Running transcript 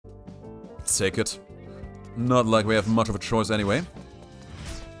Let's take it. Not like we have much of a choice anyway.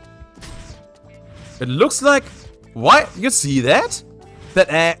 It looks like... Why? You see that?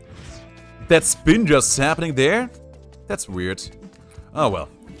 That spin just happening there? That's weird. Oh well.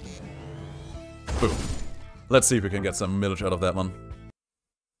 Boom. Let's see if we can get some millage out of that one.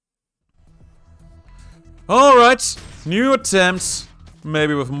 Alright. New attempt.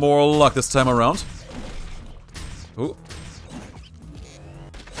 Maybe with more luck this time around. Ooh.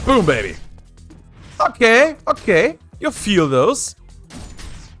 Boom, baby. Okay, okay. You feel those.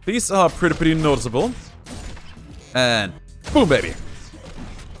 These are pretty noticeable. And boom, baby.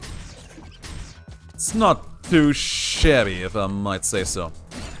 It's not too shabby, if I might say so.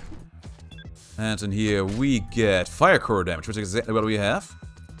 And in here we get fire core damage, which is exactly what we have.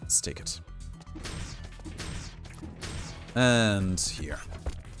 Let's take it. And here.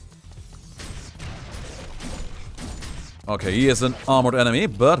 Okay, he is an armored enemy,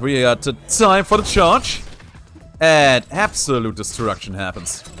 but we got time for the charge. And absolute destruction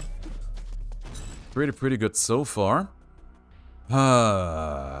happens. Pretty good so far.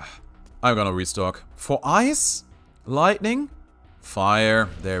 I'm gonna restock. For ice? Lightning? Fire.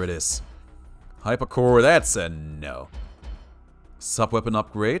 There it is. Hypercore, that's a no. Sub-weapon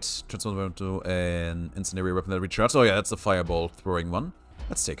upgrade. Transform weapon to an incendiary weapon that recharges. Oh yeah, that's a fireball throwing one.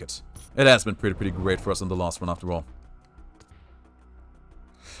 Let's take it. It has been pretty great for us in the last one after all.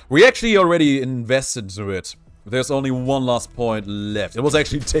 We actually already invested into it. There's only one last point left. It was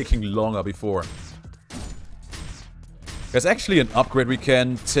actually taking longer before. There's actually an upgrade we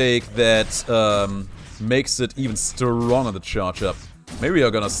can take that makes it even stronger to charge up. Maybe we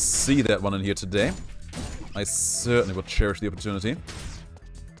are gonna see that one in here today. I certainly would cherish the opportunity.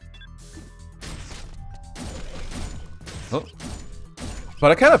 Oh.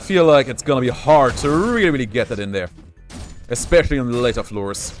 But I kind of feel like it's gonna be hard to really get that in there. Especially on the later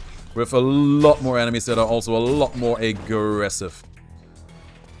floors. With a lot more enemies that are also a lot more aggressive.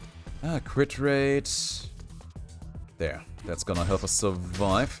 Crit rate. There. That's gonna help us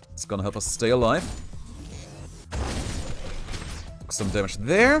survive. It's gonna help us stay alive. Some damage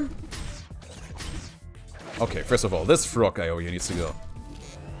there. Okay, first of all, this frog guy over here needs to go.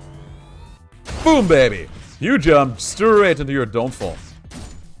 Boom, baby! You jumped straight into your downfall.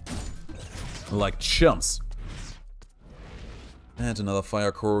 Like chumps. And another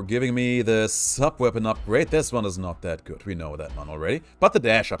fire core giving me the sub-weapon upgrade. This one is not that good. We know that one already. But the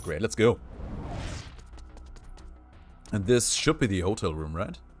dash upgrade. Let's go. And this should be the hotel room,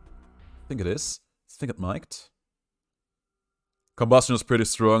 right? I think it is. I think it might. Combustion is pretty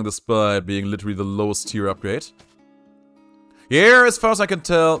strong despite being literally the lowest tier upgrade. Here, as far as I can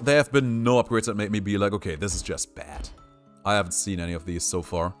tell, there have been no upgrades that made me be like, okay, this is just bad. I haven't seen any of these so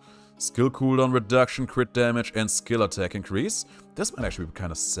far. Skill cooldown reduction, crit damage, and skill attack increase. This might actually be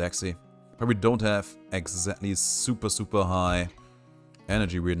kind of sexy. But we don't have exactly super high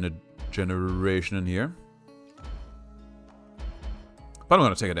energy regeneration in here. But I'm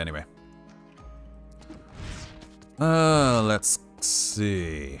gonna take it anyway. Let's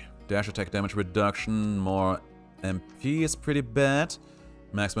see. Dash attack damage reduction, more MP is pretty bad.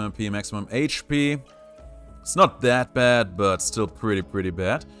 Maximum MP, maximum HP. It's not that bad, but still pretty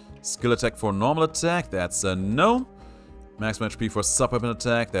bad. Skill attack for normal attack, that's a no. Maximum HP for sub-weapon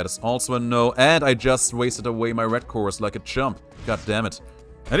attack, that is also a no. And I just wasted away my red cores like a chump. God damn it.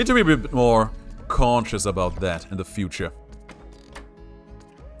 I need to be a bit more conscious about that in the future.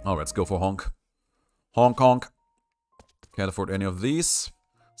 Alright, let's go for honk. Honk honk. Can't afford any of these,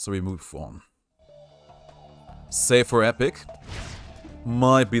 so we move on. Save for epic.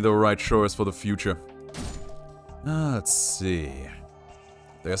 Might be the right choice for the future. Let's see.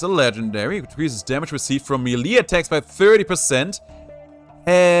 There's a legendary. Increases damage received from melee attacks by 30%.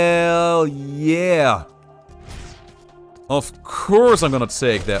 Hell yeah. Of course I'm gonna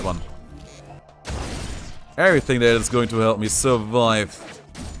take that one. Everything that is going to help me survive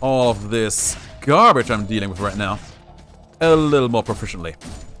all of this garbage I'm dealing with right now a little more proficiently.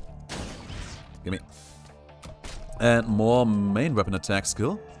 Gimme. And more main weapon attack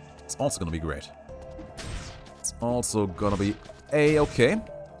skill. It's also gonna be great. It's also gonna be A-okay.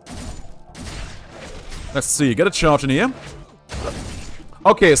 Let's see, get a charge in here.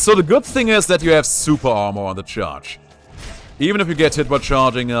 Okay, so the good thing is that you have super armor on the charge. Even if you get hit while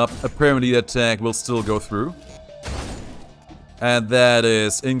charging up, apparently the attack will still go through. And that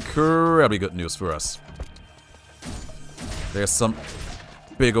is incredibly good news for us. There's some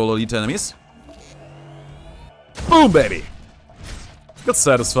big old elite enemies. Boom, baby! It's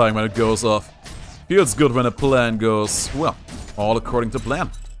satisfying when it goes off. Feels good when a plan goes, well, all according to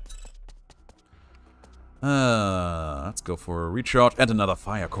plan. Let's go for a recharge and another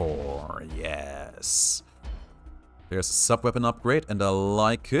fire core. Yes. There's a sub-weapon upgrade, and I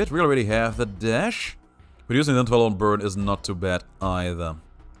like it. We already have the dash. But using the interval on burn is not too bad either.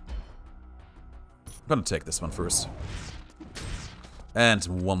 I'm gonna take this one first. And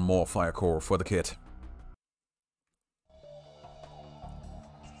one more fire core for the kid.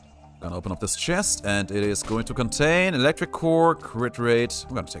 Gonna open up this chest, and it is going to contain electric core, crit rate.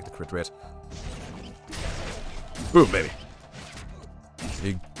 I'm gonna take the crit rate. Boom, baby.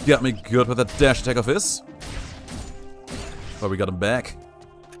 He got me good with that dash attack of his. But we got him back.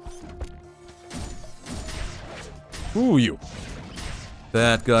 Ooh, you.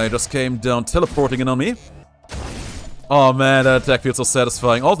 That guy just came down teleporting in on me. Oh man, that attack feels so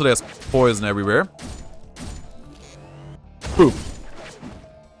satisfying. Also, there's poison everywhere. Boom.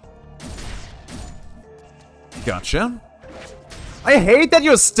 Gotcha. I hate that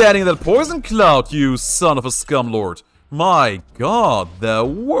you're standing in that poison cloud, you son of a scumlord. My god, the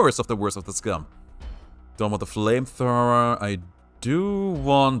worst of the scum. Don't want the flamethrower. I do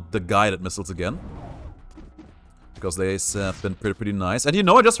want the guided missiles again. Because they have been pretty nice. And you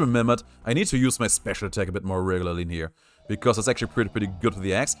know, I just remembered, I need to use my special attack a bit more regularly in here. Because it's actually pretty good with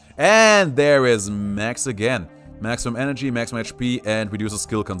the axe. And there is Max again. Maximum energy, maximum HP, and reduces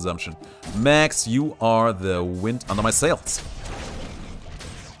skill consumption. Max, you are the wind under my sails.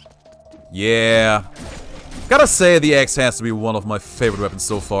 Yeah. Gotta say, the axe has to be one of my favorite weapons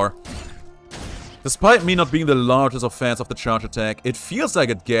so far. Despite me not being the largest of fans of the charge attack, it feels like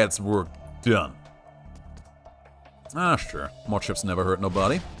it gets work done. Ah, sure. More chips never hurt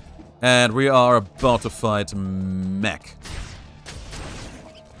nobody. And we are about to fight Mech.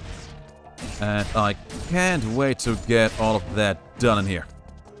 And I can't wait to get all of that done in here.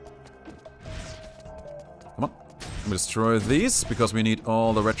 Come on. Let me destroy these, because we need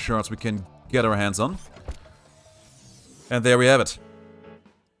all the red shards we can get our hands on. And there we have it.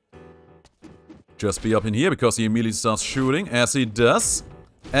 Just be up in here, because he immediately starts shooting, as he does.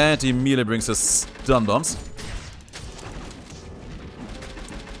 And he immediately brings his stun bombs.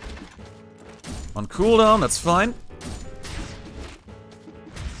 On cooldown, that's fine.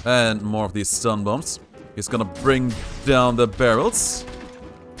 And more of these stun bombs. He's gonna bring down the barrels.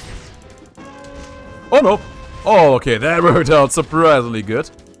 Oh no! Oh, okay, that worked out surprisingly good.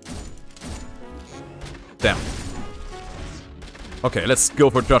 Damn. Okay, let's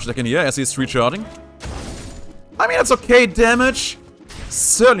go for charge attack in here as he's recharging. I mean, it's okay damage.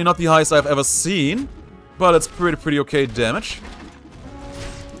 Certainly not the highest I've ever seen. But it's pretty okay damage.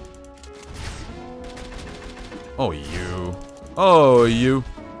 Oh, you. Oh, you.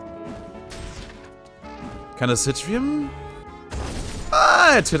 Can this hit him?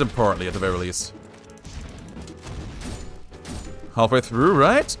 Ah, it hit him partly at the very least. Halfway through,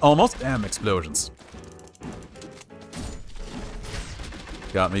 right? Almost. Damn, explosions.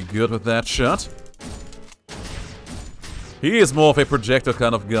 Got me good with that shot. He is more of a projectile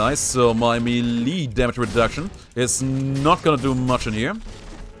kind of guy, so my melee damage reduction is not gonna do much in here.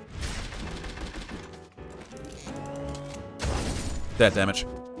 That damage.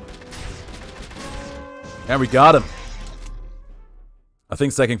 And we got him. I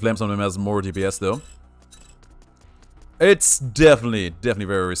think stacking flames on him has more DPS though. It's definitely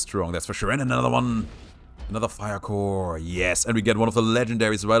very strong, that's for sure. And another one. Another fire core. Yes, and we get one of the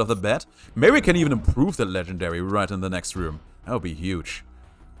legendaries right off the bat. Maybe we can even improve the legendary right in the next room. That would be huge.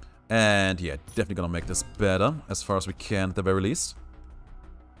 And yeah, definitely gonna make this better as far as we can at the very least.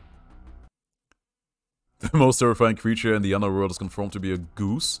 The most terrifying creature in the underworld is confirmed to be a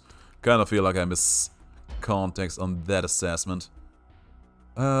goose. Kind of feel like I miss context on that assessment.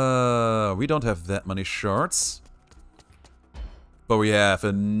 We don't have that many shards. But we have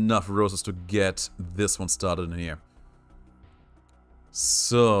enough roses to get this one started in here.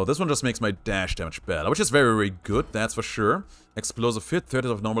 So, this one just makes my dash damage better, which is very good, that's for sure. Explosive hit, 30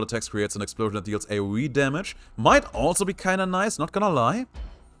 of normal attacks creates an explosion that deals AoE damage. Might also be kinda nice, not gonna lie.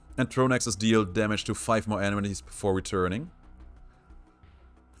 And thrown axes deal damage to 5 more enemies before returning.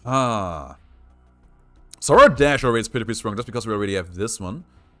 Ah. So our dash already is pretty strong, just because we already have this one.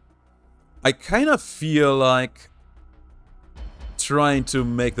 I kinda feel like trying to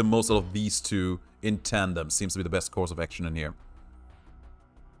make the most out of these two in tandem seems to be the best course of action in here.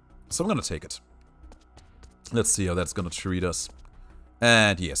 So I'm gonna take it. Let's see how that's gonna treat us.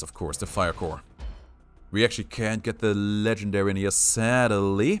 And yes, of course, the fire core. We actually can't get the legendary in here,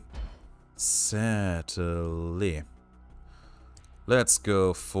 sadly. Sadly. Let's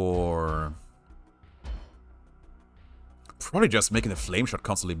go for... probably just making the flame shot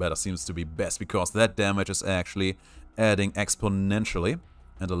constantly better seems to be best, because that damage is actually adding exponentially,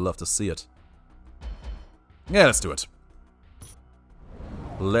 and I love to see it. Yeah, let's do it.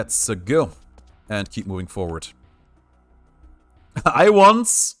 Let's go. And keep moving forward. I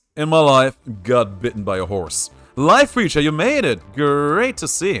once, in my life, got bitten by a horse. Life Preacher, you made it! Great to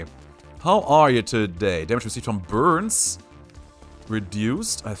see. How are you today? Damage received from burns.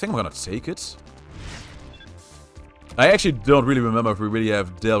 Reduced. I think I'm gonna take it. I actually don't really remember if we really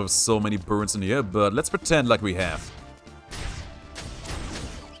have dealt with so many burns in here, but let's pretend like we have.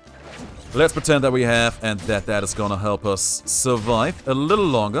 Let's pretend that we have, and that is gonna help us survive a little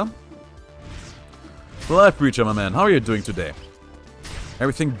longer. Life Preacher, my man, how are you doing today?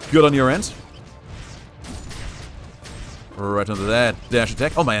 Everything good on your end? Right under that. Dash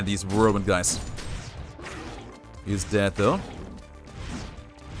attack. Oh man, these whirlwind guys. He's dead though.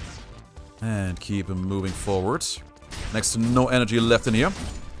 And keep him moving forward. Next to no energy left in here.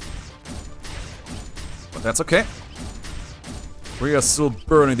 But that's okay. We are still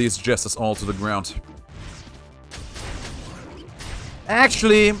burning these jesters all to the ground.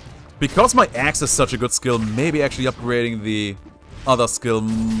 Actually, because my axe is such a good skill, maybe actually upgrading the other skill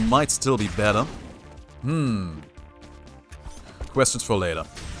might still be better. Questions for later.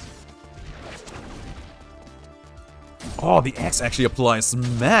 Oh, the axe actually applies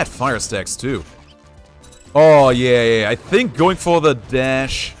mad fire stacks too. Oh, yeah. I think going for the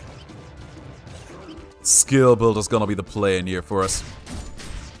dash skill build is gonna be the play in here for us.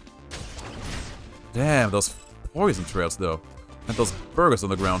 Damn, those poison trails though. And those burgers on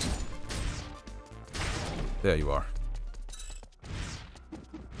the ground. There you are.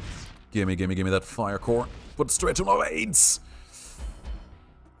 Gimme that fire core. Put it straight to my veins.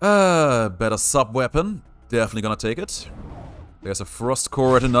 Better sub-weapon. Definitely gonna take it. There's a frost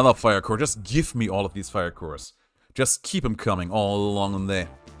core and another fire core. Just give me all of these fire cores. Just keep them coming all along in there.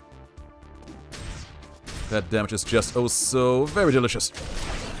 That damage is just oh so very delicious.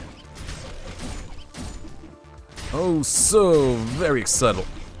 Oh so very excitable.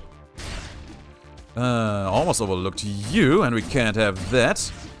 Almost overlooked you, and we can't have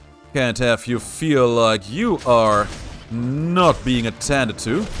that. Can't have you feel like you are not being attended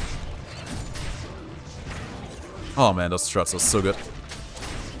to. Oh man, those struts are so good.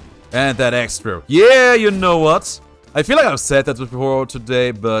 And that extra. Yeah, you know what? I feel like I've said that before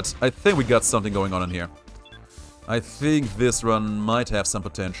today, but I think we got something going on in here. I think this run might have some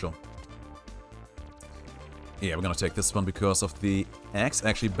potential. Yeah, we're gonna take this one because of the axe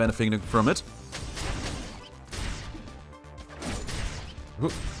actually benefiting from it.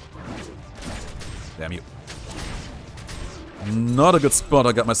 Ooh. Damn you. Not a good spot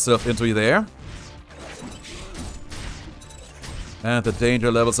I got myself into there. And the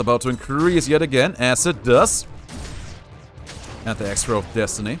danger level's about to increase yet again, as it does. And the extra of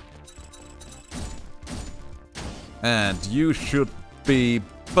destiny. And you should be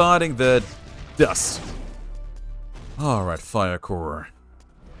biting the dust. Alright, fire core.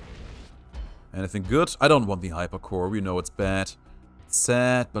 Anything good? I don't want the hyper core, we know it's bad. It's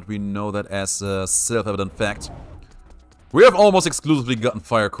sad, but we know that as a self-evident fact. We have almost exclusively gotten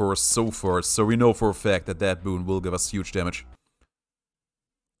fire cores so far, so we know for a fact that that boon will give us huge damage.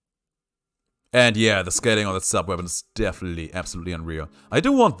 And yeah, the scaling on that sub-weapon is definitely absolutely unreal. I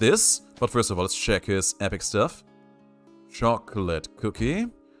do want this, but first of all, let's check his epic stuff. Chocolate cookie.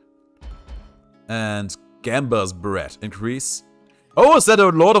 And Gamba's bread. Increase. Oh, is that a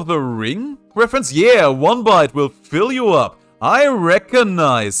Lord of the Ring reference? Yeah, one bite will fill you up. I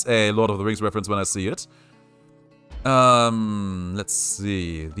recognize a Lord of the Rings reference when I see it. Let's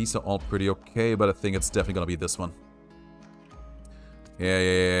see. These are all pretty okay, but I think it's definitely gonna be this one.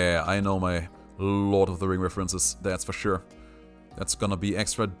 Yeah. I know my Lord of the Ring references, that's for sure. That's gonna be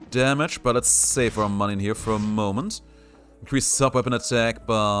extra damage, but let's save our money in here for a moment. Increase sub-weapon attack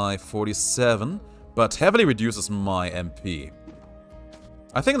by 47, but heavily reduces my MP.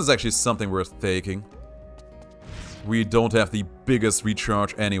 I think this is actually something worth taking. We don't have the biggest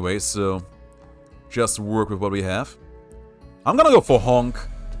recharge anyway, so just work with what we have. I'm gonna go for Honk,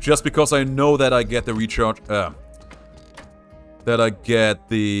 just because I know that I get the recharge, that I get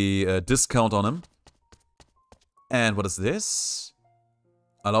the discount on him. And what is this?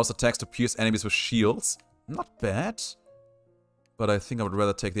 Allows attacks to pierce enemies with shields. Not bad. But I think I would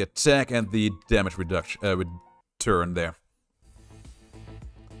rather take the attack and the damage reduction, return there.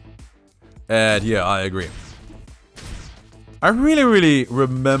 And yeah, I agree. I really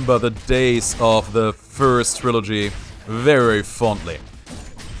remember the days of the first trilogy very fondly.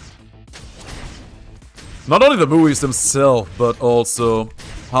 Not only the movies themselves, but also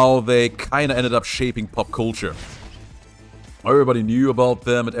how they kinda ended up shaping pop culture. Everybody knew about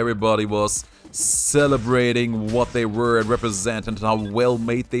them and everybody was celebrating what they were and represented and how well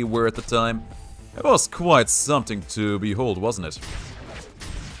made they were at the time. It was quite something to behold, wasn't it?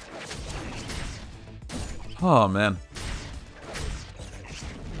 Oh, man.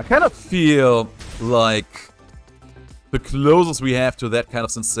 I kind of feel like the closest we have to that kind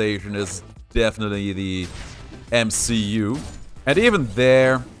of sensation is definitely the MCU. And even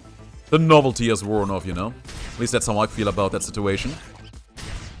there, the novelty has worn off, you know? At least that's how I feel about that situation.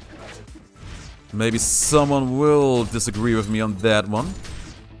 Maybe someone will disagree with me on that one.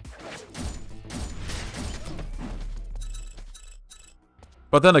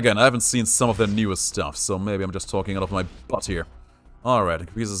 But then again, I haven't seen some of their newest stuff, so maybe I'm just talking out of my butt here. Alright,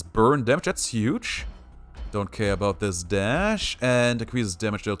 increases burn damage, that's huge. Don't care about this dash. And increases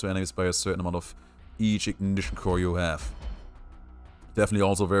damage dealt to enemies by a certain amount of each ignition core you have. Definitely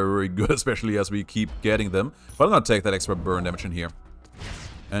also very, very good, especially as we keep getting them. But I'm gonna take that extra burn damage in here.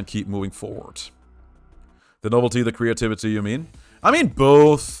 And keep moving forward. The novelty, the creativity, you mean? I mean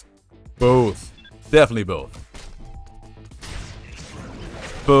both. Both. Definitely both.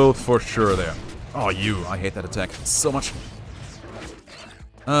 Both for sure there. Oh, you. I hate that attack so much.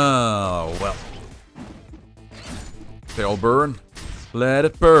 Oh, well. They all burn. Let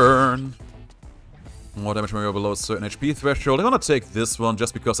it burn. More damage when you're below a certain HP threshold. I'm gonna take this one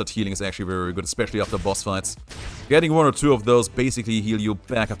just because that healing is actually very good, especially after boss fights. Getting one or two of those basically heal you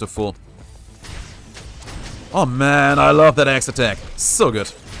back after full. Oh man, I love that axe attack. So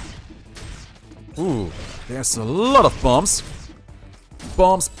good. Ooh, there's a lot of bombs.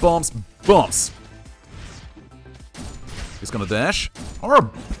 Bombs, bombs, bombs. He's gonna dash. Or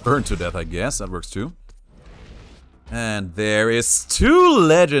burn to death, I guess. That works too. And there is two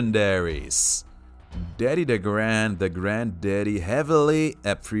legendaries. Daddy DeGrand, the granddaddy, heavily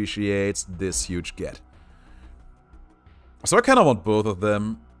appreciates this huge get. So I kind of want both of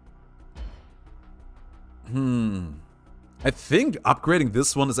them. I think upgrading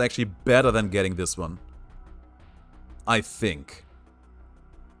this one is actually better than getting this one. I think.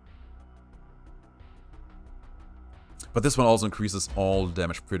 But this one also increases all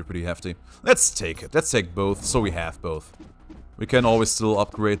damage pretty hefty. Let's take it. Let's take both, so we have both. We can always still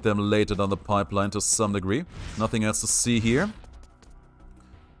upgrade them later down the pipeline to some degree. Nothing else to see here.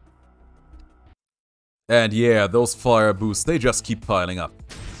 And yeah, those fire boosts, they just keep piling up.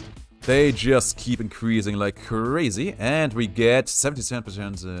 They just keep increasing like crazy. And we get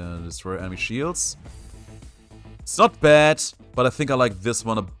 77% destroy enemy shields. It's not bad, but I think I like this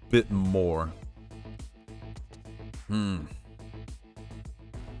one a bit more.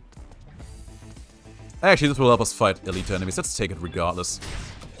 Actually, this will help us fight elite enemies. Let's take it regardless.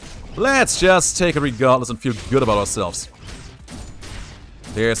 Let's just take it regardless and feel good about ourselves.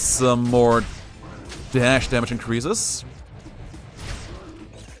 Here's some more dash damage increases.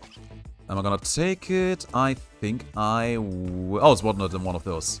 Am I gonna take it? I think I will. Oh, it's not in one of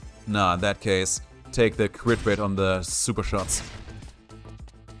those. Nah, in that case, take the crit rate on the super shots.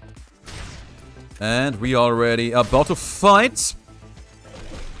 And we already about to fight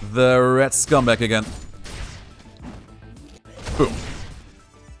the red scumbag again. Boom.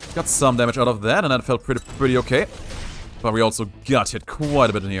 Got some damage out of that, and that felt pretty okay. But we also got hit quite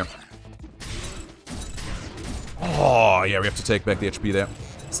a bit in here. Oh, yeah, we have to take back the HP there.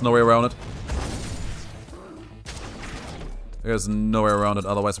 There's no way around it. There's no way around it,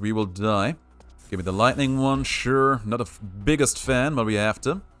 otherwise we will die. Give me the lightning one, sure. Not the biggest fan, but we have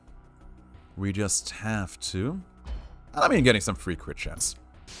to. We just have to. I mean, getting some free crit chance.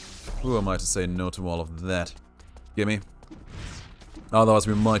 Who am I to say no to all of that? Gimme. Otherwise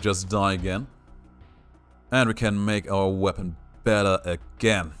we might just die again. And we can make our weapon better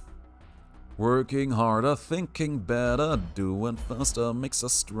again. Working harder, thinking better, doing faster makes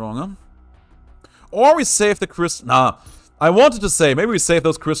us stronger. Or we save the crystal... Nah, I wanted to say maybe we save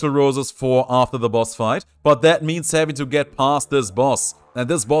those crystal roses for after the boss fight. But that means having to get past this boss. And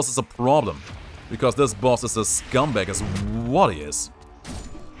this boss is a problem. Because this boss is a scumbag as what he is.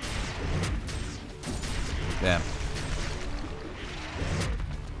 Damn.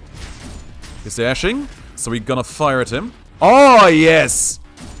 He's dashing, so we're gonna fire at him. Oh, yes!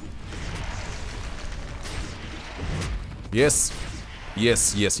 Yes.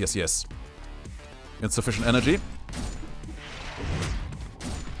 Yes, yes, yes, yes. Insufficient energy.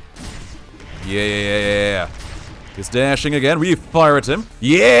 Yeah. He's dashing again. We fire at him.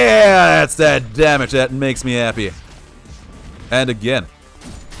 Yeah! That's that damage. That makes me happy. And again.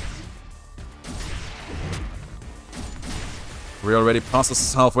 We're already past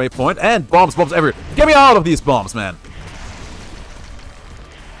this halfway point. And bombs everywhere. Get me out of these bombs, man.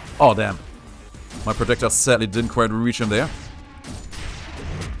 Oh, damn. My projectile sadly didn't quite reach him there.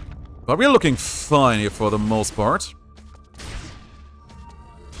 But we're looking fine here for the most part.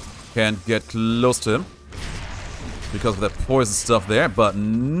 Can't get close to him because of that poison stuff there, but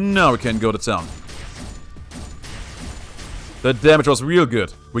now we can go to town. The damage was real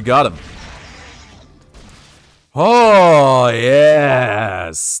good. We got him. Oh,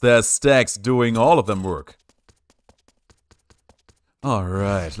 yes! The stack's doing all of them work.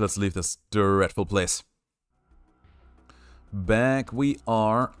 Alright, let's leave this dreadful place. Back we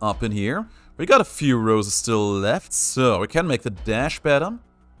are up in here. We got a few roses still left, so we can make the dash better.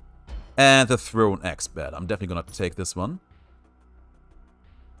 And the thrown axe better. I'm definitely gonna take this one.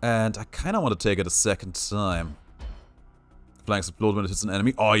 And I kinda want to take it a second time. Flying explode when it hits an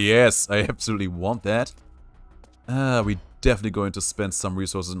enemy. Oh yes, I absolutely want that. We're definitely going to spend some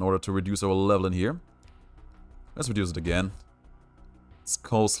resources in order to reduce our level in here. Let's reduce it again. It's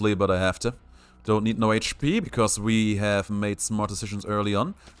costly, but I have to. Don't need no HP, because we have made smart decisions early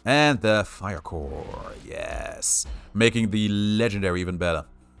on. And the fire core, yes. Making the legendary even better.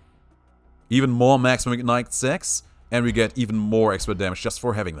 Even more maximum ignite stacks, and we get even more extra damage just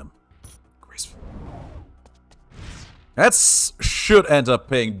for having them. Graceful. That should end up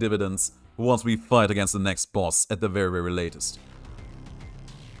paying dividends once we fight against the next boss at the very, very latest.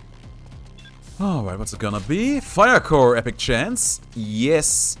 Alright, what's it gonna be? Fire core epic chance.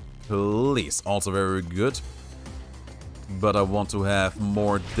 Yes, please. Also very good. But I want to have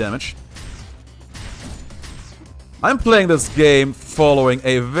more damage. I'm playing this game following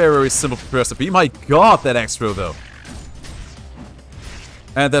a very, very simple recipe. My god, that extra though.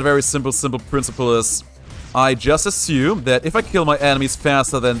 And that very simple principle is, I just assume that if I kill my enemies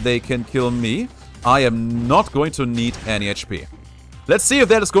faster than they can kill me, I am not going to need any HP. Let's see if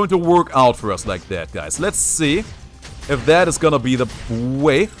that is going to work out for us like that, guys. Let's see if that is gonna be the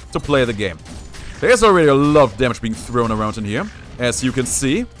way to play the game. There's already a lot of damage being thrown around in here, as you can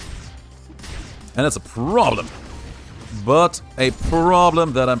see. And it's a problem. But a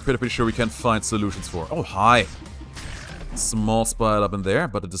problem that I'm pretty sure we can find solutions for. Oh, hi. Small spot up in there,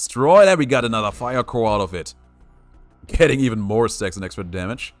 but it destroyed, and we got another fire core out of it. Getting even more stacks and extra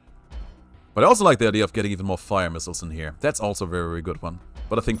damage. But I also like the idea of getting even more fire missiles in here. That's also a very, very good one.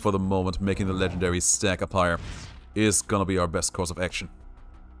 But I think for the moment, making the legendary stack up higher is gonna be our best course of action.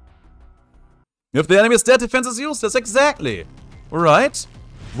 If the enemy is dead, defense is useless. Exactly. Alright.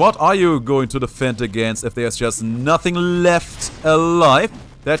 What are you going to defend against if there's just nothing left alive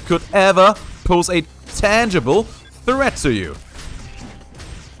that could ever pose a tangible threat to you?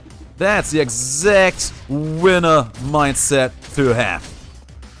 That's the exact winner mindset to have.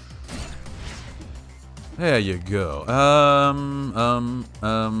 There you go.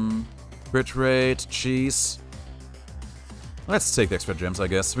 Crit rate, cheese. Let's take the extra gems, I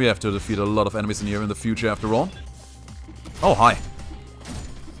guess. We have to defeat a lot of enemies in here in the future after all. Oh, hi.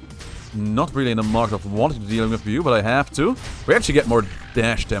 Not really in the market of wanting to deal with you, but I have to. We actually get more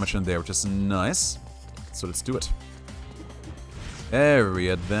dash damage in there, which is nice. So let's do it. Every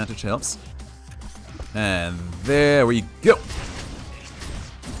advantage helps. And there we go.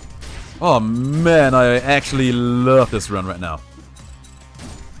 Oh man, I actually love this run right now.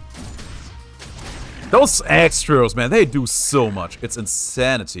 Those extras, man, they do so much. It's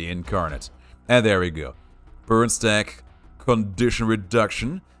insanity incarnate. And there we go. Burn stack, condition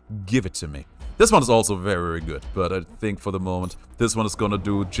reduction. Give it to me. This one is also very, very good, but I think for the moment, this one is gonna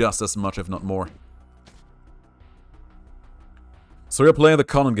do just as much, if not more. So you're playing the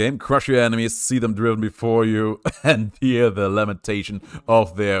common game, crush your enemies, see them driven before you, and hear the lamentation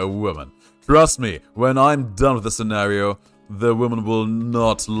of their woman. Trust me, when I'm done with the scenario, the woman will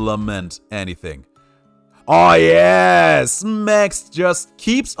not lament anything. Oh yes! Max just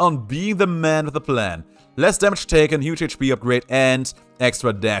keeps on being the man with the plan. Less damage taken, huge HP upgrade, and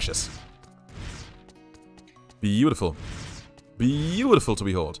extra dashes. Beautiful. Beautiful to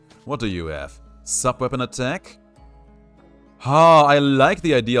behold. What do you have? Sub-weapon attack? Ah, I like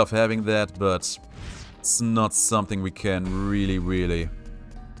the idea of having that, but it's not something we can really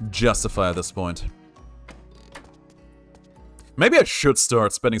justify at this point. Maybe I should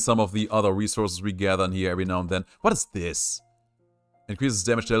start spending some of the other resources we gather in here every now and then. What is this? Increases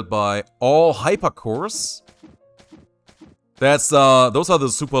damage dealt by all hypercores. That's those are the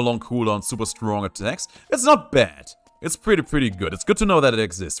super long cooldown, super strong attacks. It's not bad. It's pretty good. It's good to know that it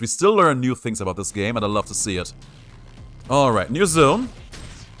exists. We still learn new things about this game, and I love to see it. Alright, new zone.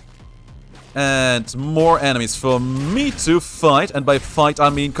 And more enemies for me to fight. And by fight, I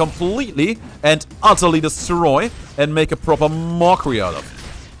mean completely and utterly destroy and make a proper mockery out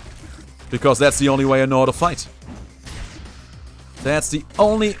of. Because that's the only way I know how to fight. That's the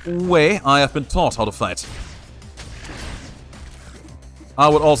only way I have been taught how to fight. I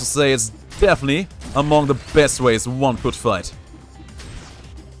would also say it's definitely among the best ways one could fight.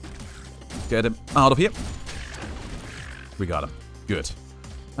 get him out of here. We got him. Good.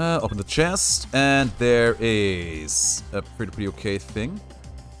 Open the chest, and there is a pretty okay thing.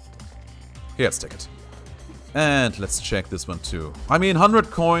 Here, let's take it. And let's check this one too. I mean, 100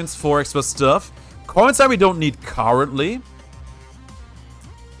 coins for extra stuff. Coins that we don't need currently.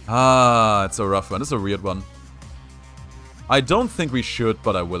 Ah, it's a rough one. This is a weird one. I don't think we should,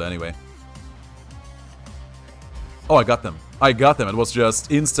 but I will anyway. Oh, I got them. I got them. It was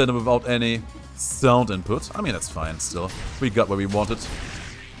just instant and without any sound input. I mean, that's fine still. We got what we wanted.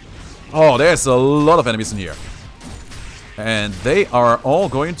 Oh, there's a lot of enemies in here. And they are all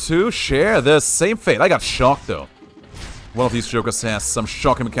going to share the same fate. I got shocked, though. One of these jokers has some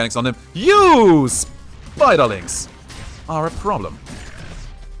shocking mechanics on them. You spiderlings are a problem.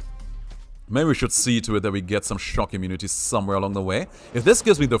 Maybe we should see to it that we get some shock immunity somewhere along the way. If this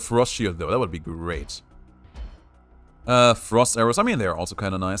gives me the frost shield, though, that would be great. Frost arrows, I mean, they're also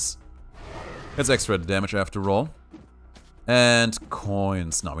kind of nice. It's extra damage after all. And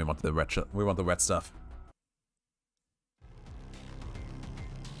coins. No, we want the red stuff.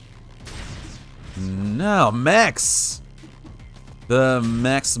 Now, Max! The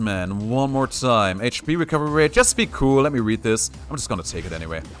Max Man, one more time. HP recovery rate, just be cool, let me read this. I'm just gonna take it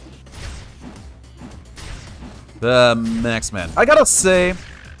anyway. The Max Man. I gotta say...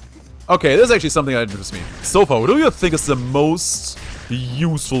 Okay, this is actually something that interests me. So far, what do you think is the most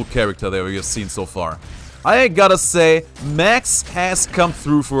useful character that we have seen so far? I gotta say, Max has come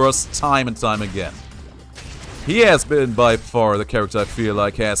through for us time and time again. He has been by far the character I feel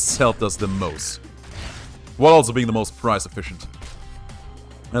like has helped us the most. While also being the most price efficient.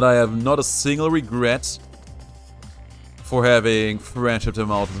 And I have not a single regret for having friendshipped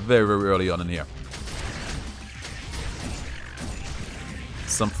him out very, very early on in here.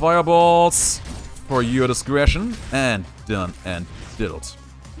 Some fireballs for your discretion. And done and diddled.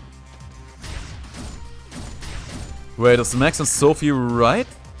 Wait, is Max and Sophie right?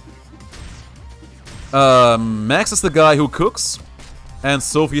 Max is the guy who cooks, and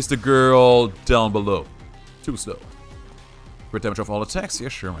Sophie is the girl down below. Too slow. Crit damage of all attacks? Yeah,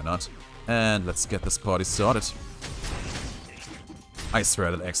 sure, why not? And let's get this party started. I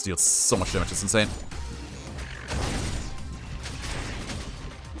swear that X deals so much damage, it's insane.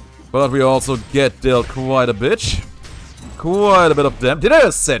 But we also get dealt quite a bit. Quite a bit of damage. Did I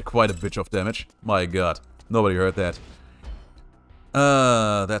just say quite a bit of damage? My god. Nobody heard that.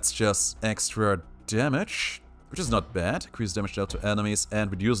 That's just extra damage, which is not bad. Increase damage dealt to enemies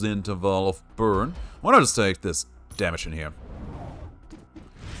and reduce the interval of burn. Why not just take this damage in here?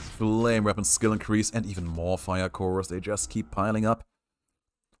 Flame weapon skill increase and even more fire cores. They just keep piling up.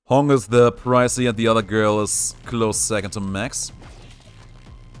 Hong is the pricey and the other girl is close second to Max.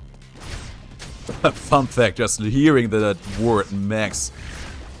 Fun fact, just hearing that word Max.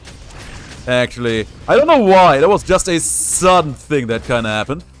 Actually, I don't know why, that was just a sudden thing that kinda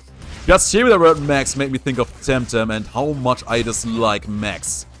happened. Just hearing the word Max made me think of Temtem and how much I dislike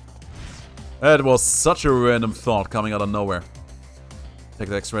Max. That was such a random thought coming out of nowhere. Take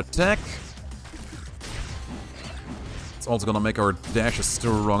the extra attack. It's also gonna make our dashes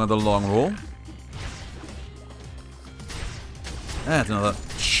strong in the long roll. And another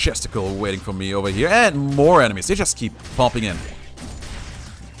chesticle waiting for me over here. And more enemies, they just keep popping in.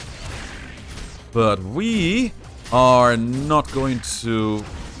 But we are not going to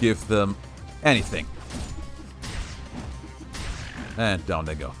give them anything. And down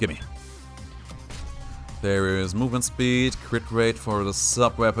they go. Gimme. There is movement speed, crit rate for the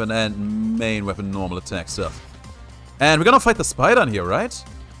sub-weapon, and main weapon normal attack stuff. And we're gonna fight the spider in here, right?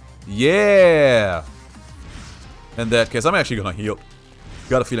 Yeah! In that case, I'm actually gonna heal.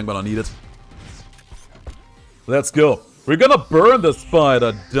 Got a feeling I'm gonna need it. Let's go. We're gonna burn the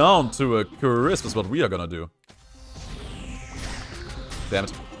spider down to a crisp is what we are gonna do. Damn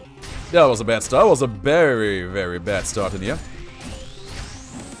it. That was a bad start. That was a very, very bad start in here.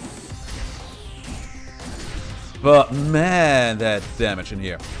 But man, that damage in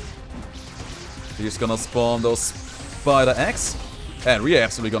here. He's gonna spawn those spider eggs. And we are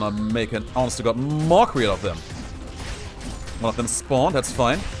absolutely gonna make an honest to god mockery of them. One of them spawned, that's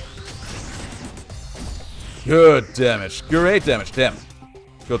fine. Good damage. Great damage, damn.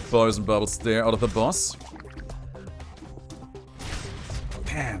 Good poison bubbles there out of the boss.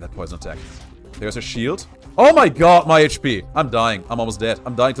 Man, that poison attack. There's a shield. Oh my god, my HP. I'm dying. I'm almost dead.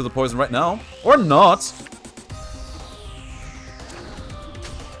 I'm dying to the poison right now. Or not.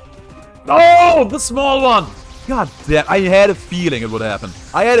 Oh, the small one. God damn, I had a feeling it would happen.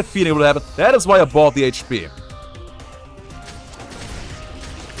 I had a feeling it would happen. That is why I bought the HP.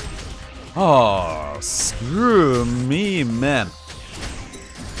 Oh, screw me, man.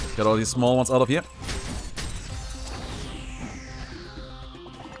 Get all these small ones out of here.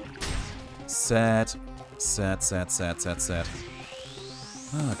 Sad. Sad, sad, sad, sad, sad.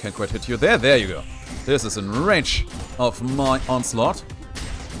 Ah, can't quite hit you there. There you go. This is in range of my onslaught.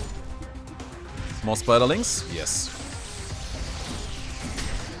 More spiderlings? Yes.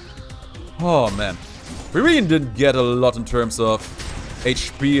 Oh, man. We really didn't get a lot in terms of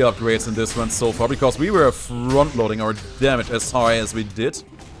HP upgrades in this one so far, because we were front-loading our damage as high as we did.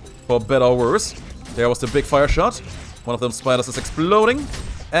 For better or worse. There was the big fire shot. One of them spiders is exploding.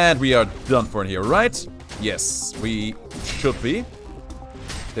 And we are done for in here, right? Yes, we should be.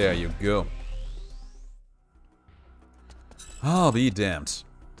 There you go. I'll be damned.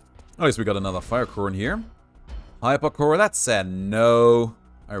 At least we got another fire core in here. Hyper core, that's sad. No.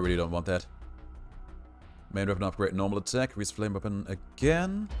 I really don't want that. Main weapon upgrade, normal attack. Increase flame weapon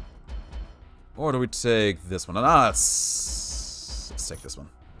again. Or do we take this one? Let's take this one.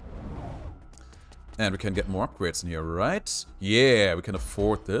 And we can get more upgrades in here, right? Yeah, we can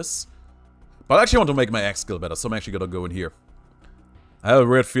afford this. But I actually want to make my axe skill better, so I'm actually gonna go in here. I have a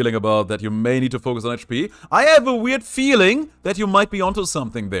weird feeling about that you may need to focus on HP. I have a weird feeling that you might be onto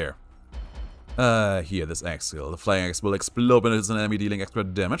something there. Here, this axe skill. The flying axe will explode when it is an enemy dealing extra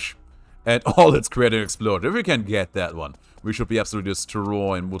damage. And all its creating explode. If we can get that one, we should be absolutely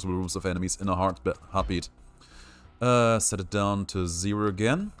destroying multiple rooms of enemies in a heartbeat. Set it down to 0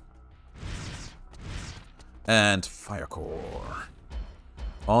 again. And fire core.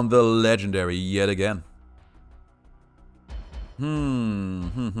 On the legendary yet again.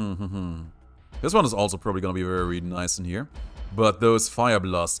 This one is also probably gonna be very nice in here. But those fire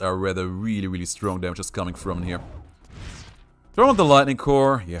blasts are where the really, really strong damage is coming from in here. Throw on the lightning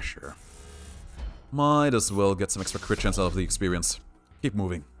core. Yeah, sure. Might as well get some extra crit chance out of the experience. Keep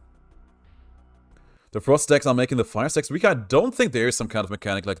moving. The frost stacks are making the fire stacks weak. I don't think there is some kind of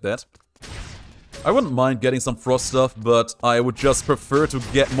mechanic like that. I wouldn't mind getting some frost stuff, but I would just prefer to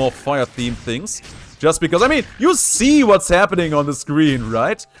get more fire-themed things. Just because, I mean, you see what's happening on the screen,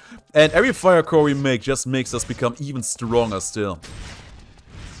 right? And every fire core we make just makes us become even stronger still.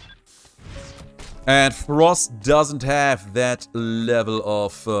 And frost doesn't have that level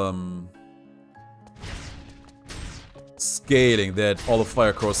of scaling that all the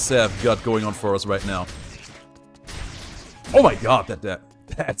fire cores have got going on for us right now. Oh my god,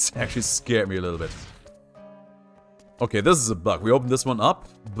 that's actually scared me a little bit. Okay, this is a bug. We opened this one up,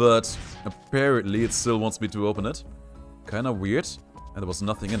 but apparently it still wants me to open it. Kinda weird. And there was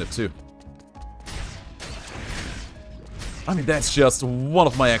nothing in it too. I mean, that's just one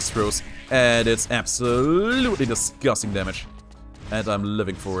of my axe throws. And it's absolutely disgusting damage. And I'm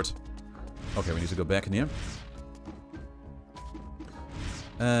living for it. Okay, we need to go back in here.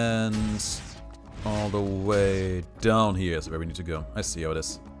 And all the way down here is where we need to go. I see how it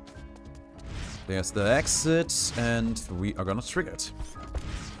is. There's the exit, and we are gonna trigger it.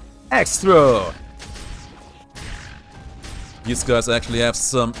 Axe throw! These guys actually have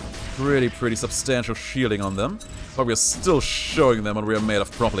some pretty substantial shielding on them. But we're still showing them what we are made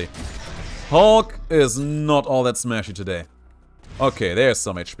of properly. Hulk is not all that smashy today. Okay, there's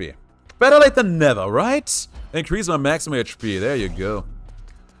some HP. Better late than never, right? Increase my maximum HP, there you go.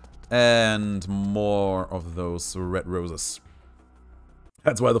 And more of those red roses.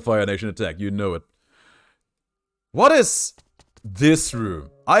 That's why the Fire Nation attack, you know it. What is this room?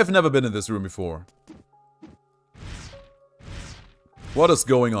 I've never been in this room before. What is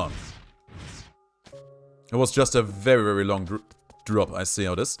going on? It was just a very long drop, I see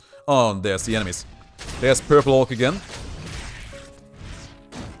how it is. Oh, and there's the enemies. There's Purple Hulk again.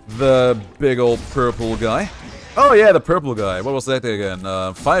 The big old purple guy. Oh yeah, the purple guy. What was that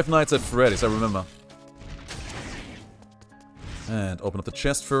again? Five Nights at Freddy's, I remember. And open up the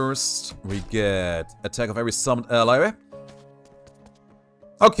chest first. We get attack of every summoned ally.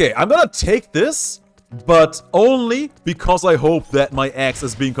 Okay, I'm gonna take this, but only because I hope that my axe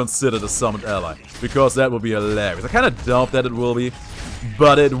is being considered a summoned ally. Because that would be hilarious. I kind of doubt that it will be,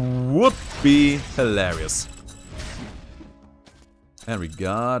 but it would be hilarious. And we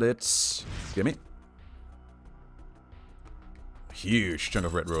got it. Gimme. Huge chunk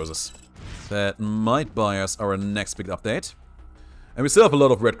of red roses. That might buy us our next big update. And we still have a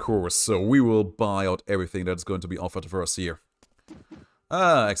lot of red cores, so we will buy out everything that's going to be offered for us here.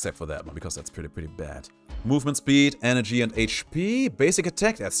 Except for that one, because that's pretty bad. Movement speed, energy, and HP. Basic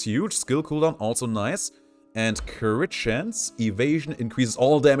attack, that's huge. Skill cooldown, also nice. And crit chance. Evasion increases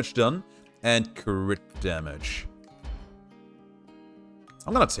all damage done. And crit damage.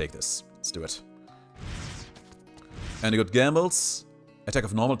 I'm gonna take this. Let's do it. Any good gambles? Attack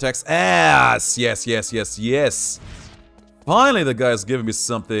of normal attacks. Yes. Finally, the guy's giving me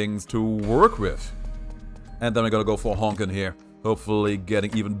something to work with. And then we're gonna go for honkin' here. Hopefully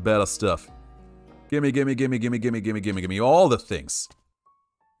getting even better stuff. Gimme, gimme, gimme, gimme, gimme, gimme, gimme, gimme, all the things.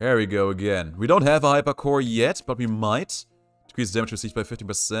 There we go again. We don't have a hypercore yet, but we might. Decrease damage received by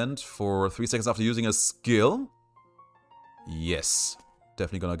 15% for 3 seconds after using a skill. Yes.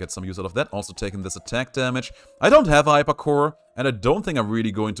 Definitely gonna get some use out of that. Also taking this attack damage. I don't have a hypercore, and I don't think I'm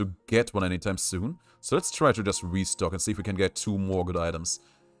really going to get one anytime soon. So let's try to just restock and see if we can get 2 more good items.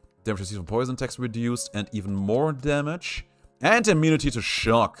 Damage received from poison attacks reduced, and even more damage. And immunity to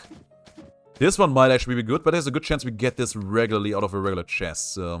shock. This one might actually be good, but there's a good chance we get this regularly out of a regular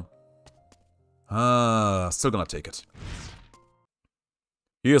chest, so... still gonna take it.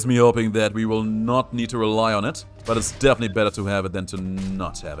 Here's me hoping that we will not need to rely on it, but it's definitely better to have it than to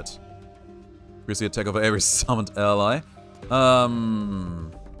not have it. Here's the attack of every summoned ally.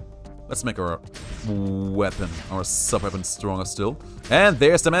 Let's make our weapon, our sub-weapon stronger still. And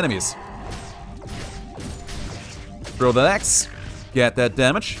there's some enemies. Throw that axe, get that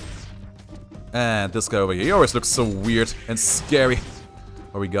damage. And this guy over here, he always looks so weird and scary.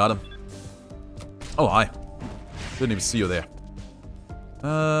 Oh, we got him. Oh, hi. Didn't even see you there.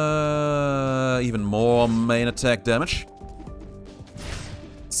 Even more main attack damage.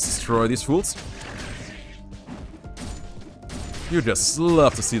 Let's destroy these fools. You just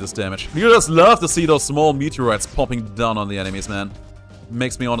love to see this damage. You just love to see those small meteorites popping down on the enemies, man.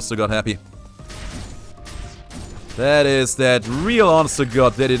 Makes me honest to God happy. That is that real honest to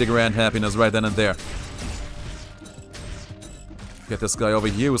God Daddy DeGrand happiness right then and there. Get this guy over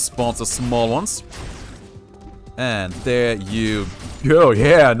here who spawns the small ones. And there you go.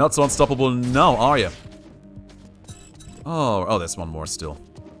 Yeah, not so unstoppable now, are you? Oh, there's one more still.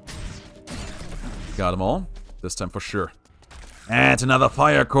 Got them all. This time for sure. And another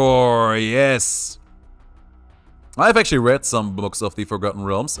fire core, yes! I've actually read some books of the Forgotten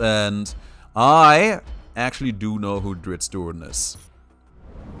Realms, and I actually do know who Dritzdurn is.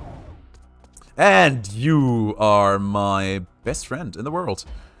 And you are my best friend in the world.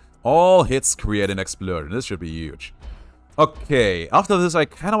 All hits create an explosion. This should be huge. Okay, after this I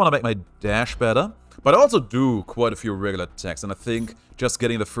kind of want to make my dash better, but I also do quite a few regular attacks, and I think just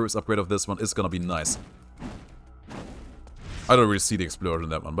getting the first upgrade of this one is gonna be nice. I don't really see the explosion in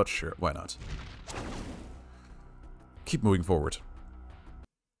that one, but sure, why not? Keep moving forward.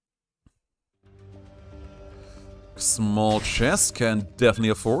 Small chest can definitely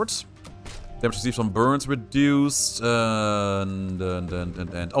afford. Damage received from burns reduced, and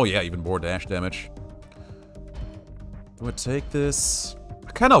oh yeah, even more dash damage. Do I take this?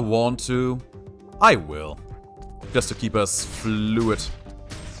 I kind of want to. I will. Just to keep us fluid.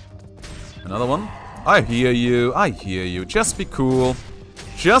 Another one. I hear you. I hear you. Just be cool.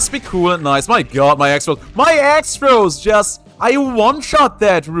 Just be cool and nice. My god, my axe throws. My axe throws just... I one-shot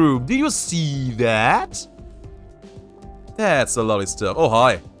that room. Do you see that? That's a lovely stuff. Oh,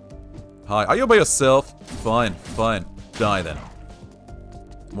 hi. Hi. Are you by yourself? Fine. Fine. Die then.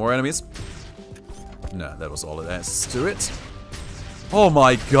 More enemies? Nah, that was all it has to it. Oh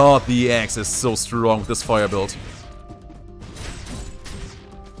my god, the axe is so strong with this fire build.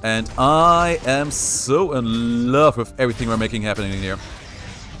 And I am so in love with everything we're making happening in here.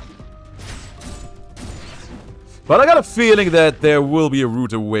 But I got a feeling that there will be a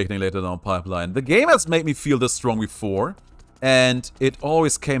rude awakening later down the pipeline. The game has made me feel this strong before, and it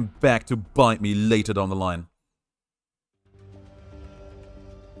always came back to bite me later down the line.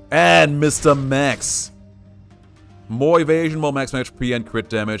 And Mr. Max. More evasion, more max HP and crit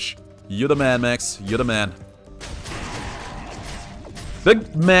damage. You're the man, Max. You're the man. The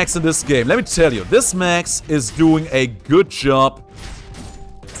Max in this game, let me tell you, this Max is doing a good job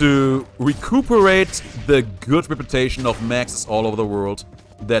to recuperate the good reputation of Maxes all over the world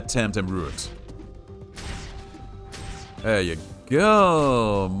that Temtem ruined. There you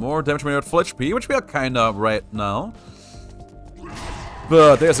go. More damage when you're at full HP, which we are kind of right now.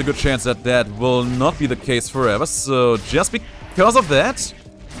 But there's a good chance that that will not be the case forever, so just because of that,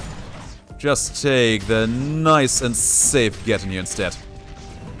 just take the nice and safe get in here instead.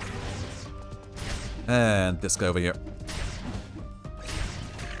 And this guy over here.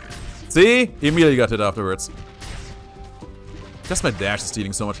 See? He immediately got hit afterwards. Just my dash is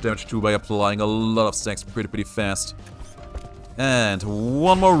dealing so much damage too by applying a lot of stacks pretty fast. And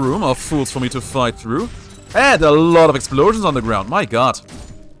one more room of fools for me to fight through. And a lot of explosions on the ground, my god.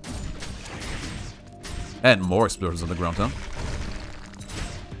 And more explosions on the ground, huh?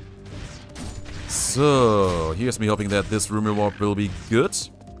 So, here's me hoping that this room reward will be good.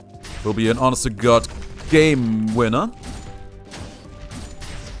 Will be an honest to god game winner.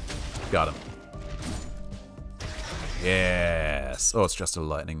 Got him. Yes. Oh, it's just a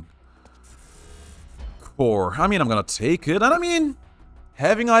lightning core. I mean, I'm gonna take it. And I mean,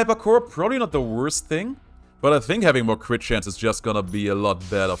 having a hyper core, probably not the worst thing. But I think having more crit chance is just gonna be a lot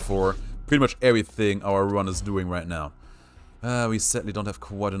better for pretty much everything our run is doing right now. We sadly don't have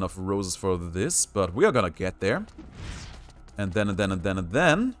quite enough roses for this, but we are gonna get there. And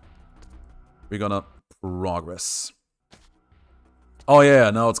then, we're gonna progress. Oh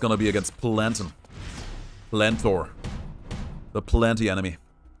yeah, now it's gonna be against Planton. Plantor. The Planty enemy.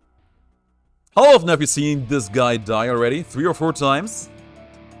 How often have you seen this guy die already? 3 or 4 times?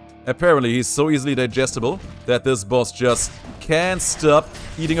 Apparently he's so easily digestible that this boss just can't stop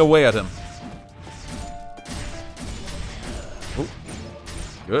eating away at him. Oh.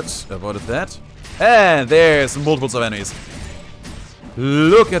 Good, avoided that. And there's multiples of enemies.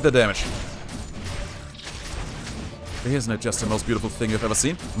 Look at the damage. Isn't it just the most beautiful thing you've ever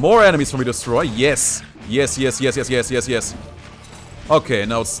seen? More enemies for me to destroy? Yes. Yes, yes, yes, yes, yes, yes, yes. Okay,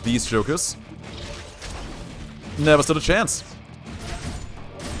 now it's these jokers. Never stood a chance.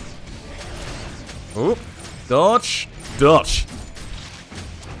 Oh, dodge, dodge.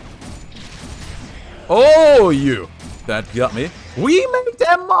 Oh, you. That got me. We made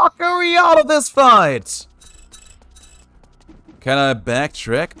a mockery out of this fight. Can I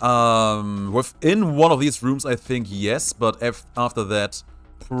backtrack? Within one of these rooms, I think yes, but after that,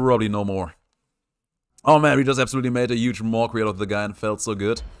 probably no more. Oh man, we just absolutely made a huge mockery out of the guy and felt so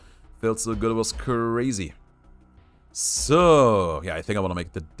good. Felt so good, it was crazy. So, yeah, I think I want to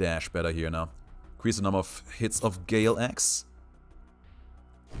make the dash better here now. Increase the number of hits of Gale Axe.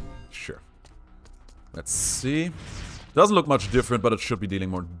 Sure. Let's see. Doesn't look much different, but it should be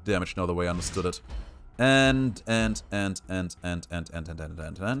dealing more damage now the way I understood it. And.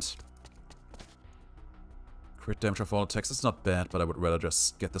 Crit damage of all attacks is not bad, but I would rather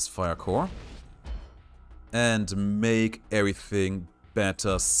just get this fire core. And make everything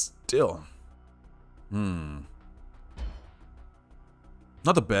better still. Not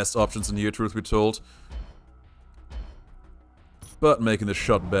the best options in here, truth be told. But making the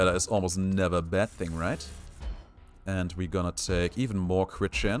shot better is almost never a bad thing, right? And we're gonna take even more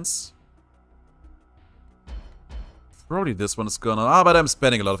crit chance. Probably this one is gonna... Ah, but I'm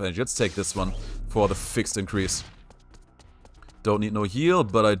spending a lot of energy. Let's take this one for the fixed increase. Don't need no heal,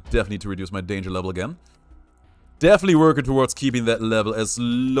 but I definitely need to reduce my danger level again. Definitely working towards keeping that level as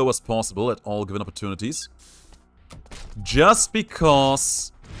low as possible at all given opportunities. Just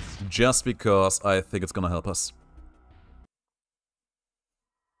because I think it's gonna help us.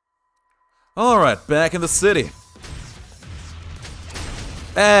 Alright, back in the city.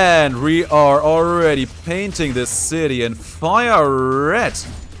 And we are already painting this city in fire red.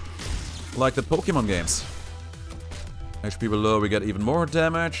 Like the Pokemon games. HP below, we get even more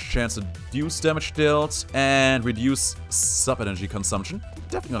damage, chance to reduce damage dealt, and reduce sub-energy consumption.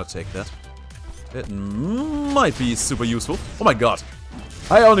 Definitely gonna take that. It might be super useful. Oh my god.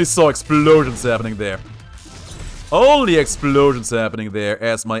 I only saw explosions happening there. Only explosions happening there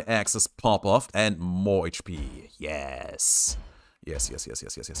as my axes pop off, and more HP. Yes. Yes, yes, yes,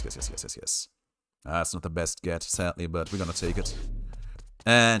 yes, yes, yes, yes, yes, yes, yes, yes. That's not the best get, sadly, but we're gonna take it.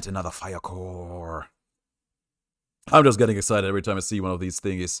 And another fire core. I'm just getting excited every time I see one of these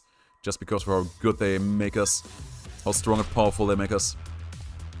thingies. Just because of how good they make us. How strong and powerful they make us.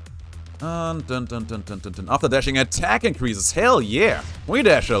 After dashing, attack increases. Hell yeah! We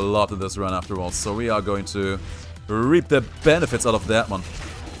dash a lot in this run after all, so we are going to reap the benefits out of that one.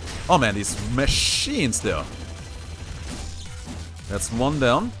 Oh man, these machines though. That's one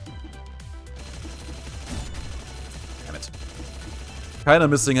down. Damn it. Kinda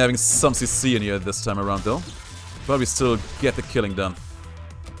missing having some CC in here this time around though. But we still get the killing done.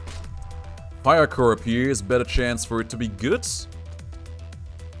 Fire core appears, better chance for it to be good.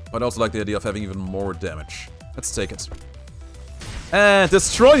 But I also like the idea of having even more damage. Let's take it. And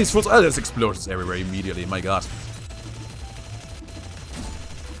destroy these fools. Oh, there's explosions everywhere immediately, my god.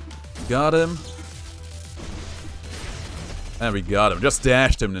 Got him. And we got him. Just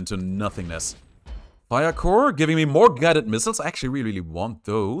dashed him into nothingness. Fire core, giving me more guided missiles. I actually really, really want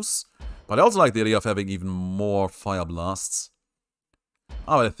those. But I also like the idea of having even more fire blasts.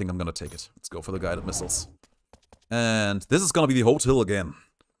 Oh, I think I'm gonna take it. Let's go for the guided missiles. And this is gonna be the hotel again.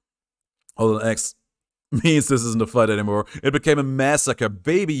 Although X means this isn't a fight anymore. It became a massacre.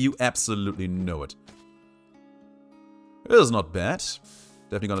 Baby, you absolutely know it. It is not bad.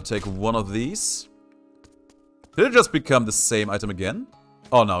 Definitely gonna take one of these. Did it just become the same item again?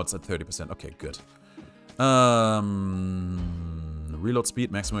 Oh no, it's at 30%. Okay, good. Reload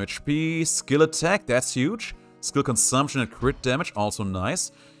speed, maximum HP, skill attack, that's huge. Skill consumption and crit damage, also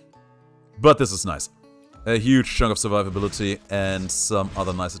nice. But this is nice. a huge chunk of survivability and some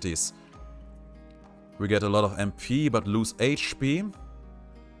other niceties. We get a lot of MP, but lose HP.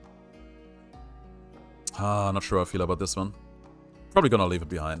 Not sure how I feel about this one. Probably gonna leave it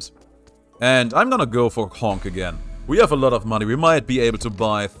behind. And I'm gonna go for Honk again. We have a lot of money. We might be able to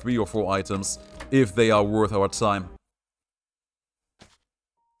buy 3 or 4 items if they are worth our time.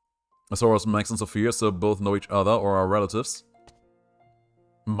 As far as Max and Sophia, so both know each other or are relatives.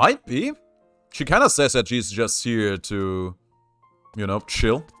 Might be. She kind of says that she's just here to, you know,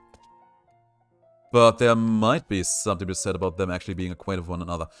 chill. But there might be something to be said about them actually being acquainted with one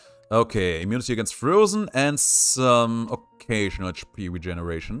another. Okay, immunity against frozen and some occasional HP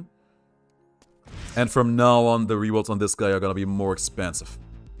regeneration. And from now on, the rewards on this guy are gonna be more expensive.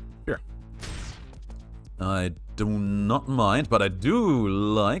 Sure. I do not mind, but I do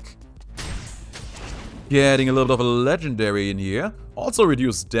like getting a little bit of a legendary in here. Also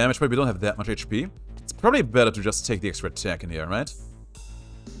reduce damage, but we don't have that much HP. It's probably better to just take the extra attack in here, right?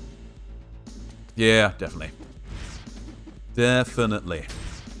 Yeah, definitely. Definitely.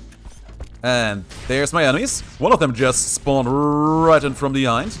 And there's my enemies. One of them just spawned right in from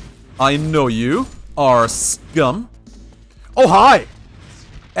behind. I know you are scum. Oh, hi!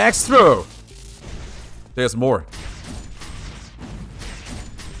 Axe throw! There's more.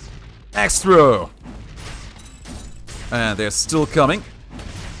 Axe throw! And they're still coming.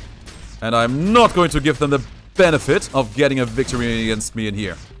 And I'm not going to give them the benefit of getting a victory against me in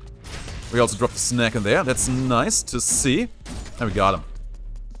here. We also dropped the snack in there. That's nice to see. And we got him.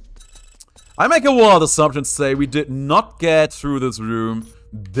 I make a wild assumption, say we did not get through this room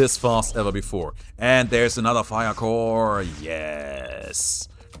this fast ever before. And there's another fire core. Yes.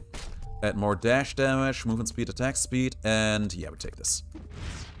 Add more dash damage, movement speed, attack speed, and yeah, we take this.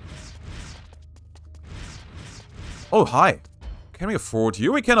 Oh, hi. Can we afford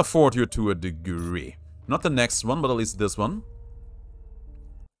you? We can afford you to a degree. Not the next one, but at least this one.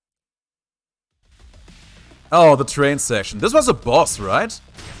 Oh, the train section. This was a boss, right?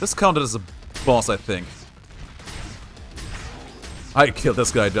 This counted as a boss, I think. I killed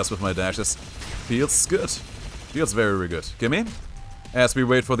this guy just with my dashes. Feels good. Feels very, very good. Gimme. As we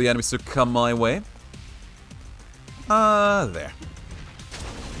wait for the enemies to come my way. There.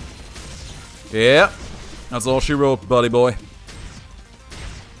 Yeah. That's all she wrote, buddy boy.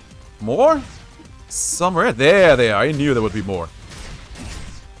 More? Somewhere? There they are. I knew there would be more.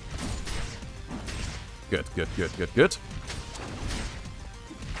 Good, good, good, good, good.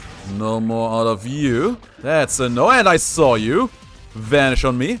 No more out of you. That's a no. And I saw you vanish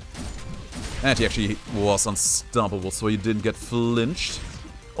on me. And he actually was unstoppable, so he didn't get flinched.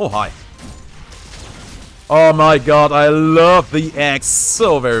 Oh, hi. Oh my god, I love the axe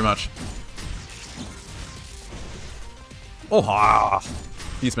so very much. Oh, ha.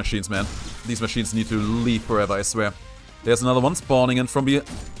 These machines, man. These machines need to leave forever, I swear. There's another one spawning in from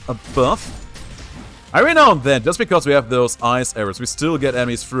above. Every now and then, just because we have those ice arrows, we still get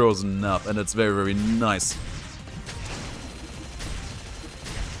enemies frozen up, and it's very, very nice.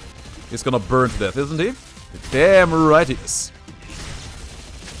 He's gonna burn to death, isn't he? Damn right he is.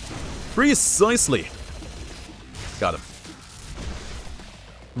 Precisely. Got him.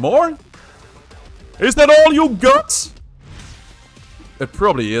 More? Is that all you got? It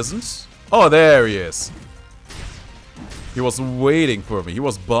probably isn't. Oh, there he is. He was waiting for me. He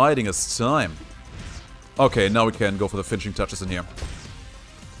was biding his time. Okay, now we can go for the finishing touches in here.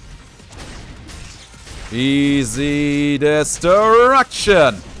 Easy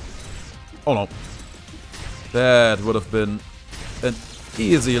destruction! Oh no. That would have been an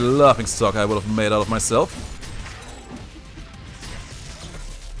easy laughingstock I would have made out of myself.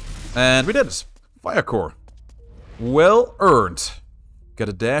 And we did it. Fire core. Well earned. Get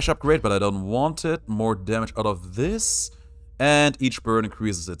a dash upgrade, but I don't want it. More damage out of this. And each burn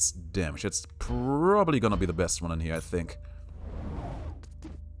increases its damage. It's probably gonna be the best one in here, I think.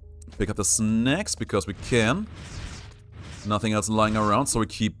 Pick up the snacks because we can. Nothing else lying around, so we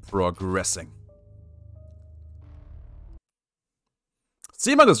keep progressing.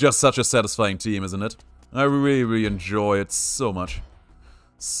 Seamug is just such a satisfying team, isn't it? I really, really enjoy it so much.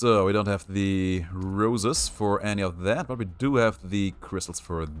 So, we don't have the roses for any of that, but we do have the crystals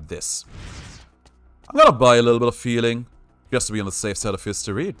for this. I'm gonna buy a little bit of healing, just to be on the safe side of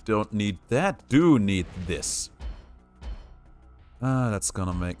history. Don't need that, do need this. That's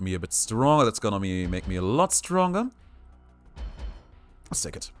gonna make me a bit stronger, that's gonna make me a lot stronger. Let's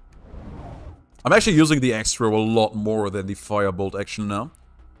take it. I'm actually using the extra a lot more than the firebolt action now.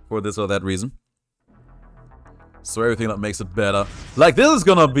 For this or that reason. So everything that makes it better. Like, this is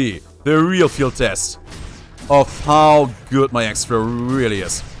gonna be the real field test of how good my extra really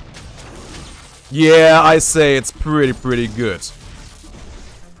is. Yeah, I say it's pretty good.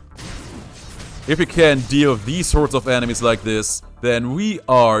 If we can deal with these sorts of enemies like this, then we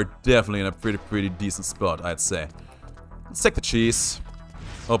are definitely in a pretty decent spot, I'd say. Let's take the cheese.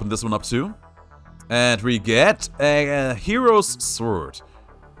 Open this one up too. And we get a hero's sword.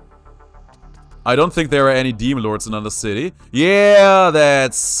 I don't think there are any demon lords in another city. Yeah,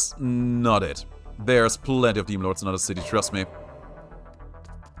 that's not it. There's plenty of demon lords in another city, trust me.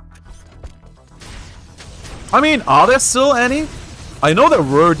 I mean, are there still any? I know there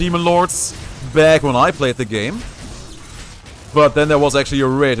were demon lords back when I played the game. But then there was actually a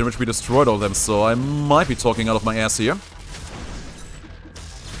raid in which we destroyed all of them, so I might be talking out of my ass here.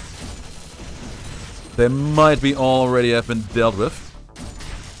 They might be already have been dealt with.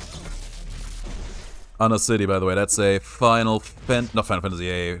 Another city, by the way, that's a not Final Fantasy,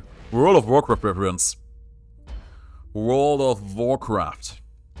 a World of Warcraft reference. World of Warcraft.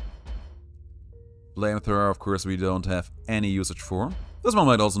 Flamethrower, of course, we don't have any usage for. This one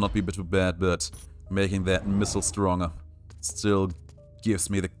might also not be too bad, but making that missile stronger still gives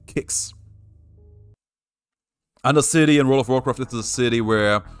me the kicks. Another city in World of Warcraft is a city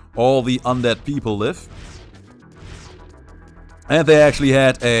where all the undead people live. And they actually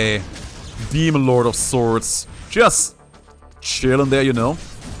had a demon lord of sorts just chilling there, you know.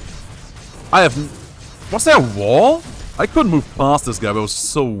 Was there a wall? I couldn't move past this guy, but it was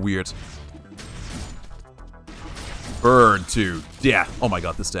so weird. Burn to death. Oh my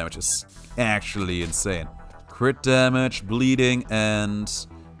god, this damage is actually insane. Crit damage, bleeding, and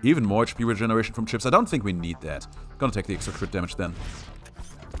even more HP regeneration from chips. I don't think we need that. Gonna take the extra crit damage then.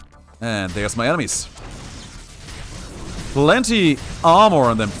 And there's my enemies. Plenty armor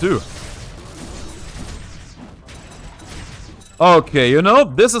on them too. Okay, you know,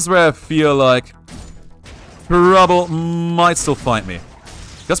 this is where I feel like trouble might still find me.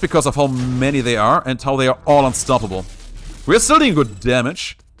 Just because of how many they are and how they are all unstoppable. We're still doing good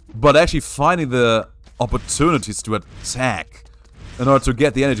damage, but actually finding the opportunities to attack in order to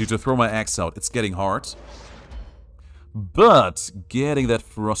get the energy to throw my axe out, it's getting hard. But getting that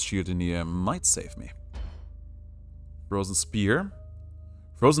frost shield in here might save me. Frozen spear.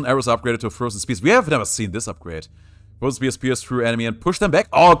 Frozen arrows upgraded to frozen spears. We have never seen this upgrade. Frozen spear spears through enemy and push them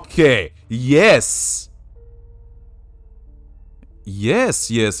back. Okay. Yes. Yes.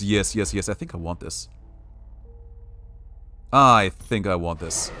 I think I want this. I think I want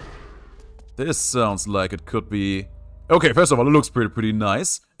this. This sounds like it could be... Okay, first of all, it looks pretty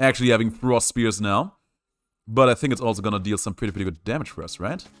nice. Actually having frost spears now. But I think it's also gonna deal some pretty good damage for us,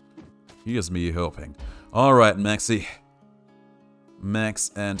 right? Here's me hoping. Alright, Maxi.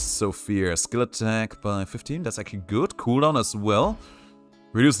 Max and Sophia. Skill attack by 15. That's actually good. Cooldown as well.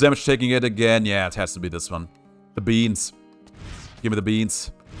 Reduce damage taking it again. Yeah, it has to be this one. The beans. Give me the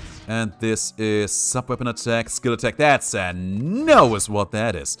beans. And this is sub-weapon attack. Skill attack. That's a no is what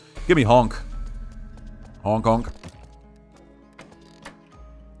that is. Give me honk. Honk honk.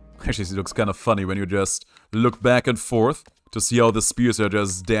 Actually, it looks kind of funny when you just look back and forth to see how the spears are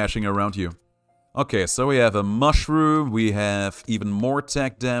just dashing around you. Okay, so we have a mushroom, we have even more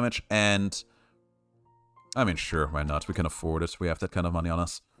attack damage, and... I mean, sure, why not? We can afford it. We have that kind of money on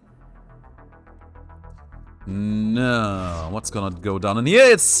us. No, what's gonna go down in here?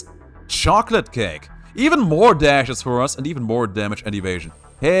 It's chocolate cake. Even more dashes for us, and even more damage and evasion.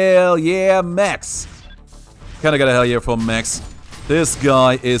 Hell yeah, Max! Kinda got a hell yeah from Max. This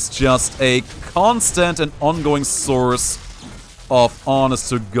guy is just a constant and ongoing source of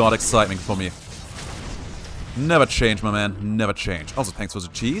honest-to-God excitement for me. Never change, my man. Never change. Also, thanks for the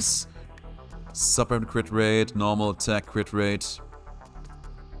cheese. Sub-weapon crit rate, normal attack crit rate.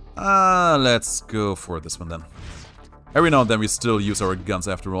 Let's go for this one then. Every now and then we still use our guns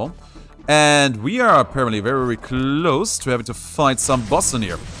after all. And we are apparently very close to having to fight some boss in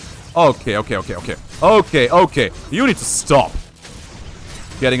here. Okay. You need to stop.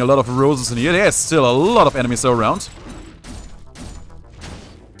 Getting a lot of roses in here. There's still a lot of enemies around.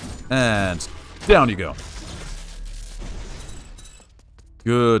 And down you go.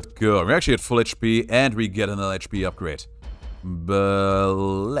 Good. We're actually at full HP and we get another HP upgrade.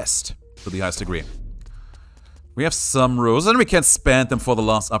 Blessed to the highest degree. We have some roses and we can spend them for the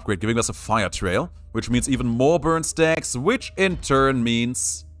last upgrade, giving us a fire trail, which means even more burn stacks, which in turn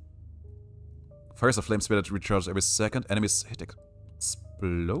means fires a flame spear that recharges every second. Enemies hit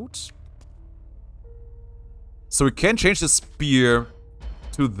explode. So we can change the spear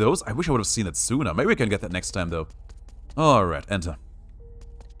to those. I wish I would have seen it sooner. Maybe we can get that next time though. Alright, enter.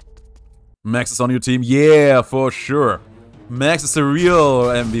 Max is on your team. Yeah, for sure. Max is the real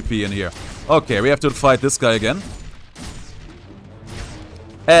MVP in here. Okay, we have to fight this guy again.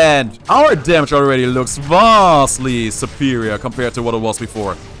 And our damage already looks vastly superior compared to what it was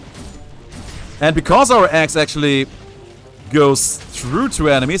before. And because our axe actually goes through to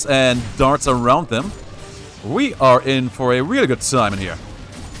enemies and darts around them, we are in for a really good time in here.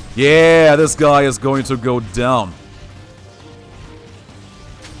 Yeah, this guy is going to go down.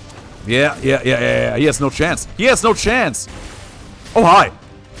 Yeah. He has no chance. He has no chance. Oh, hi.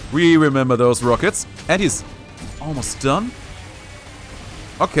 We remember those rockets. And he's almost done.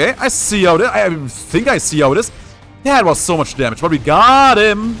 Okay, I see how it is. I think I see how it is. That was so much damage, but we got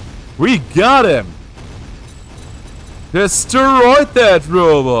him. We got him. Destroyed that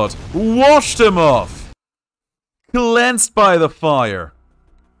robot. Washed him off. Cleansed by the fire.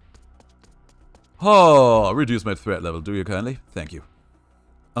 Oh, reduce my threat level, do you kindly? Thank you.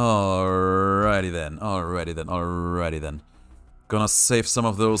 Alrighty then. Gonna save some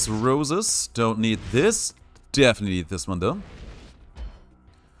of those roses. Don't need this. Definitely need this one though.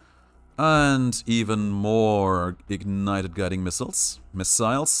 And even more ignited guiding missiles.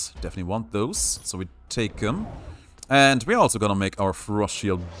 Definitely want those. So we take them. And we're also gonna make our frost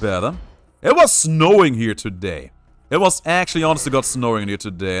shield better. It was snowing here today. It was actually honest to God snowing here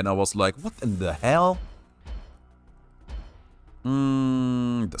today. And I was like, what in the hell?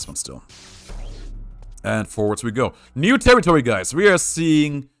 This one still. And forwards we go. New territory, guys. We are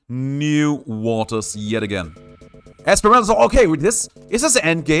seeing new waters yet again. Esperanza. Okay, is this the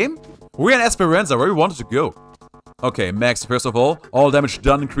end game? We're in Esperanza, where we wanted to go. Okay, Max, first of all damage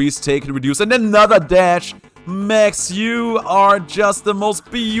done, increase, taken, reduce, and another dash. Max, you are just the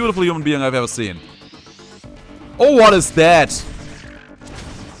most beautiful human being I've ever seen. Oh, what is that?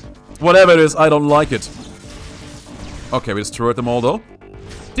 Whatever it is, I don't like it. Okay, we destroyed them all, though.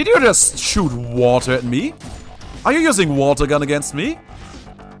 Did you just shoot water at me? Are you using water gun against me?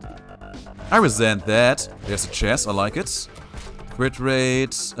 I resent that. There's a chest, I like it. Crit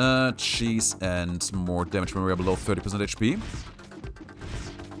rate, cheese, and more damage when we are below 30% HP.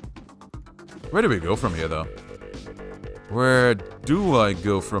 Where do we go from here, though? Where do I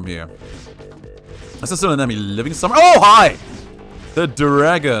go from here? Is there still an enemy living somewhere? Oh, hi! The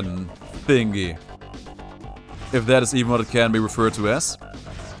dragon thingy. If that is even what it can be referred to as.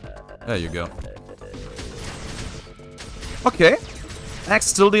 There you go. Okay. Axe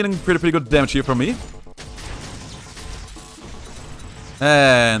still dealing pretty good damage here from me.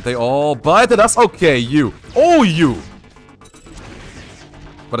 And they all bite at us. Okay, you. Oh, you.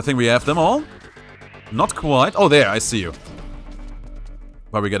 But I think we have them all. Not quite. Oh, there, I see you.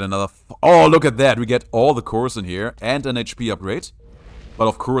 But we get another... Oh, look at that. We get all the cores in here and an HP upgrade. But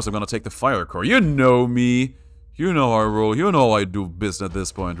of course, I'm gonna take the fire core. You know me. You know our role. You know I do business at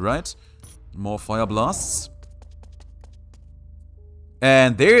this point, right? More fire blasts.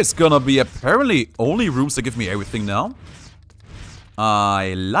 And there's gonna be apparently only rooms that give me everything now.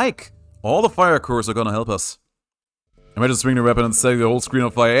 I like. All the fire cores are gonna help us. Imagine swinging the weapon and setting the whole screen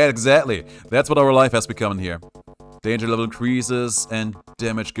on fire. Yeah, exactly. That's what our life has become in here. Danger level increases and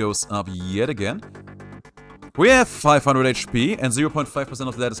damage goes up yet again. We have 500 HP and 0.5%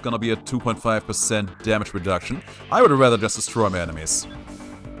 of that is gonna be a 2.5% damage reduction. I would rather just destroy my enemies.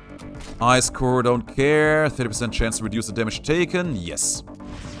 Ice core, don't care. 30% chance to reduce the damage taken. Yes.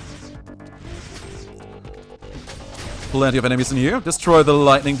 Plenty of enemies in here. Destroy the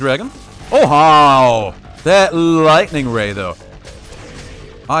lightning dragon. Oh, how! That lightning ray, though.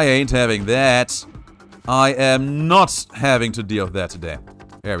 I ain't having that. I am not having to deal with that today.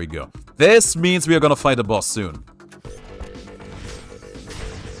 There we go. This means we are gonna fight a boss soon.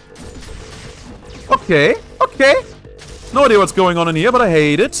 Okay, okay. No idea what's going on in here, but I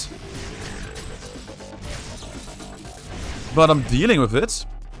hate it. But I'm dealing with it.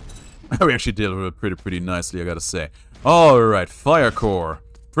 We actually deal with it pretty nicely, I gotta say. Alright, fire core.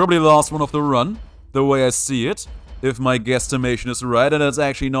 Probably the last one of the run, the way I see it. If my guesstimation is right, and it's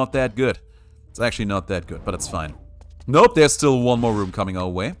actually not that good. It's actually not that good, but it's fine. Nope, there's still one more room coming our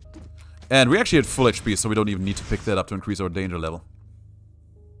way. And we actually had full HP, so we don't even need to pick that up to increase our danger level.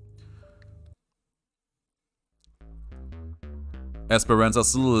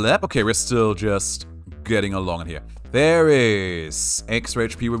 Esperanza's lab. Okay, we're still just getting along in here. There is extra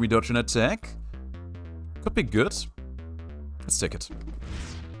HP when we dodge an attack. Could be good. Let's take it.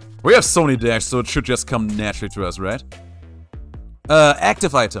 We have so many dash, so it should just come naturally to us, right?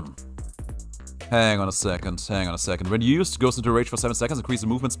 Active item. Hang on a second. When used, goes into rage for 7 seconds, increases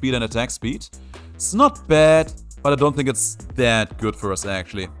movement speed and attack speed. It's not bad, but I don't think it's that good for us,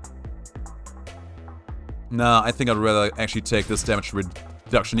 actually. Nah, I think I'd rather actually take this damage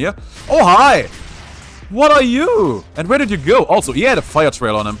reduction here. Oh, hi! What are you? And where did you go? Also, he had a fire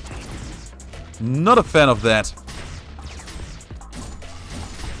trail on him. Not a fan of that.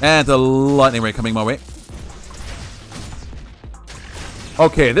 And the lightning ray coming my way.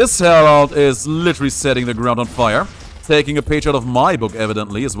 Okay, this Herald is literally setting the ground on fire. Taking a page out of my book,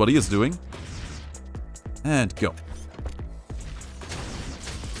 evidently, is what he is doing. And go.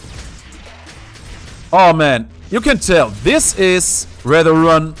 Oh man, you can tell this is where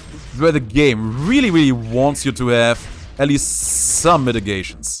the game really wants you to have at least some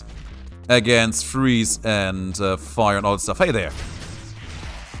mitigations against freeze and fire and all that stuff. Hey there.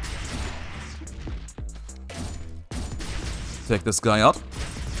 Take this guy out.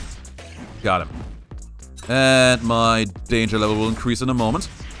 Got him. And my danger level will increase in a moment.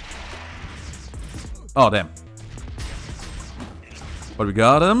 Oh, damn. But we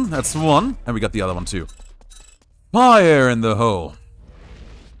got him. That's one. And we got the other one, too. Fire in the hole.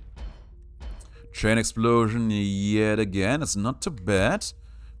 Chain explosion yet again. It's not too bad.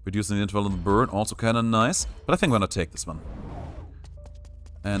 Reducing the interval on the burn. Also kind of nice. But I think I'm going to take this one.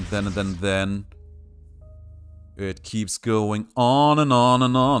 And then... It keeps going on and on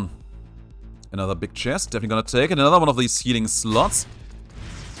and on. Another big chest. Definitely going to take it. Another one of these healing slots.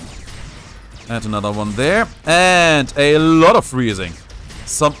 And another one there. And a lot of freezing.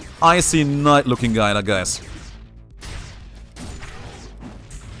 Some icy knight looking guy, guys.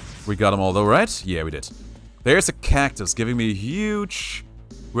 We got them all though, right? Yeah, we did. There's a cactus giving me huge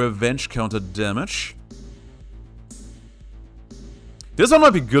revenge counter damage. This one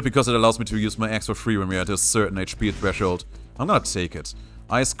might be good because it allows me to use my axe for free when we're at a certain HP threshold. I'm gonna take it.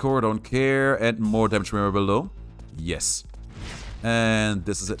 Ice core, don't care. And more damage when we're below. Yes. And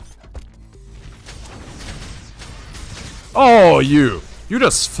this is it. Oh, you! You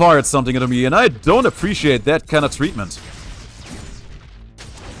just fired something at me and I don't appreciate that kind of treatment.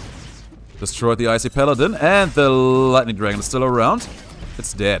 Destroyed the Icy Paladin, and the Lightning Dragon is still around.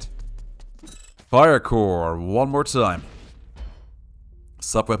 It's dead. Fire Core, one more time.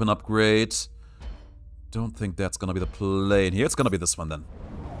 Sub-weapon upgrade. Don't think that's gonna be the play in here. It's gonna be this one then.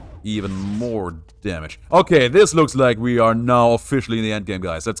 Even more damage. Okay, this looks like we are now officially in the endgame,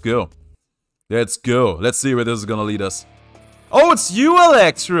 guys. Let's go. Let's go. Let's see where this is gonna lead us. Oh, it's you,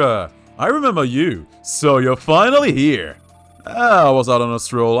 Electra! I remember you. So you're finally here. I was out on a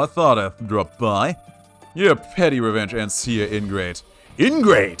stroll. I thought I'd drop by. Your petty revenge ends here, Ingrate.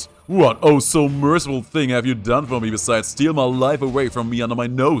 Ingrate? What oh so merciful thing have you done for me besides steal my life away from me under my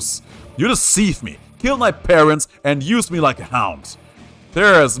nose? You deceived me, killed my parents, and used me like a hound. There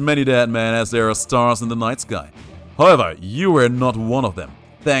are as many dead men as there are stars in the night sky. However, you were not one of them,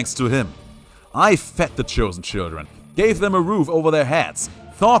 thanks to him. I fed the chosen children, gave them a roof over their heads,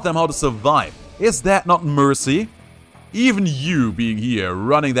 taught them how to survive. Is that not mercy? Even you being here,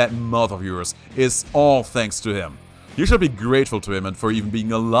 running that mouth of yours, is all thanks to him. You should be grateful to him and for even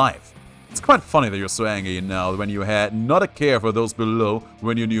being alive. It's quite funny that you're so angry now when you had not a care for those below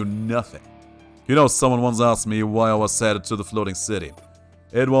when you knew nothing. You know, someone once asked me why I was headed to the floating city.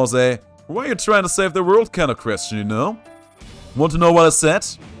 It was a, why are you trying to save the world kind of question, you know? Want to know what I said?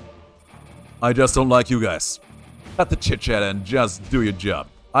 I just don't like you guys. Cut the chit-chat and just do your job.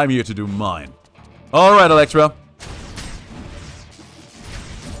 I'm here to do mine. Alright, Electra.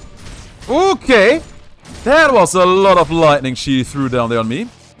 Okay. That was a lot of lightning she threw down there on me.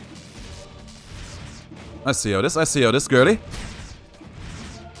 I see how it is. I see how it is, girly.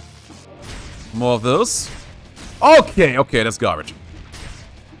 More of those. Okay, okay, that's garbage.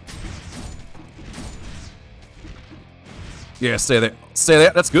 Yeah, stay there. Stay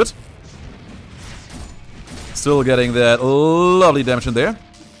there, that's good. Still getting that lovely damage in there.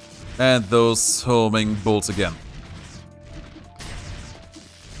 And those homing bolts again.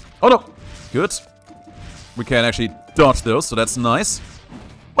 Oh no! Good. We can actually dodge those, so that's nice.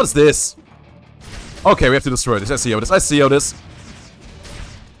 What is this? Okay, we have to destroy this. I see how it is. I see how it is.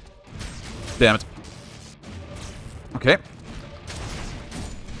 Damn it. Okay.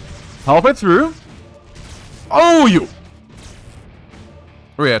 Halfway through. Oh, you!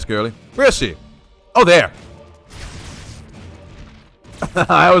 Where are you at, girlie? Where is she? Oh, there.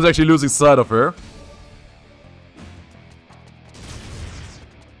 I was actually losing sight of her.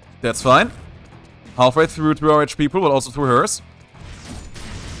 That's fine. Halfway through to our HP pool, but also through hers.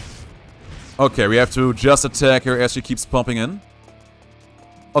 Okay, we have to just attack her as she keeps pumping in.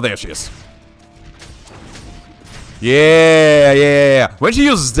 Oh, there she is. Yeah, yeah. When she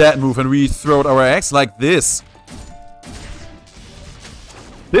uses that move and we throw out our axe like this.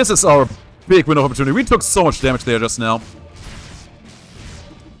 This is our big window of opportunity. We took so much damage there just now.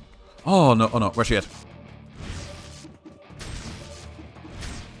 Oh no, where's she at?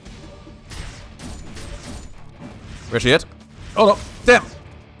 Where's she at? Oh no, damn!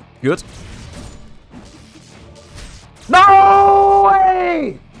 Good. No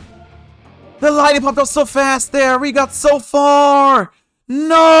way! The lightning popped up so fast there. We got so far.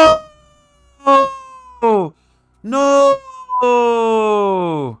 No. No.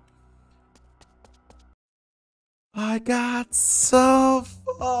 I got so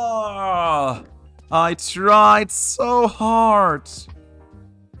far. I tried so hard.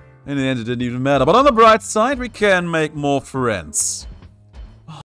 In the end, it didn't even matter. But on the bright side, we can make more friends.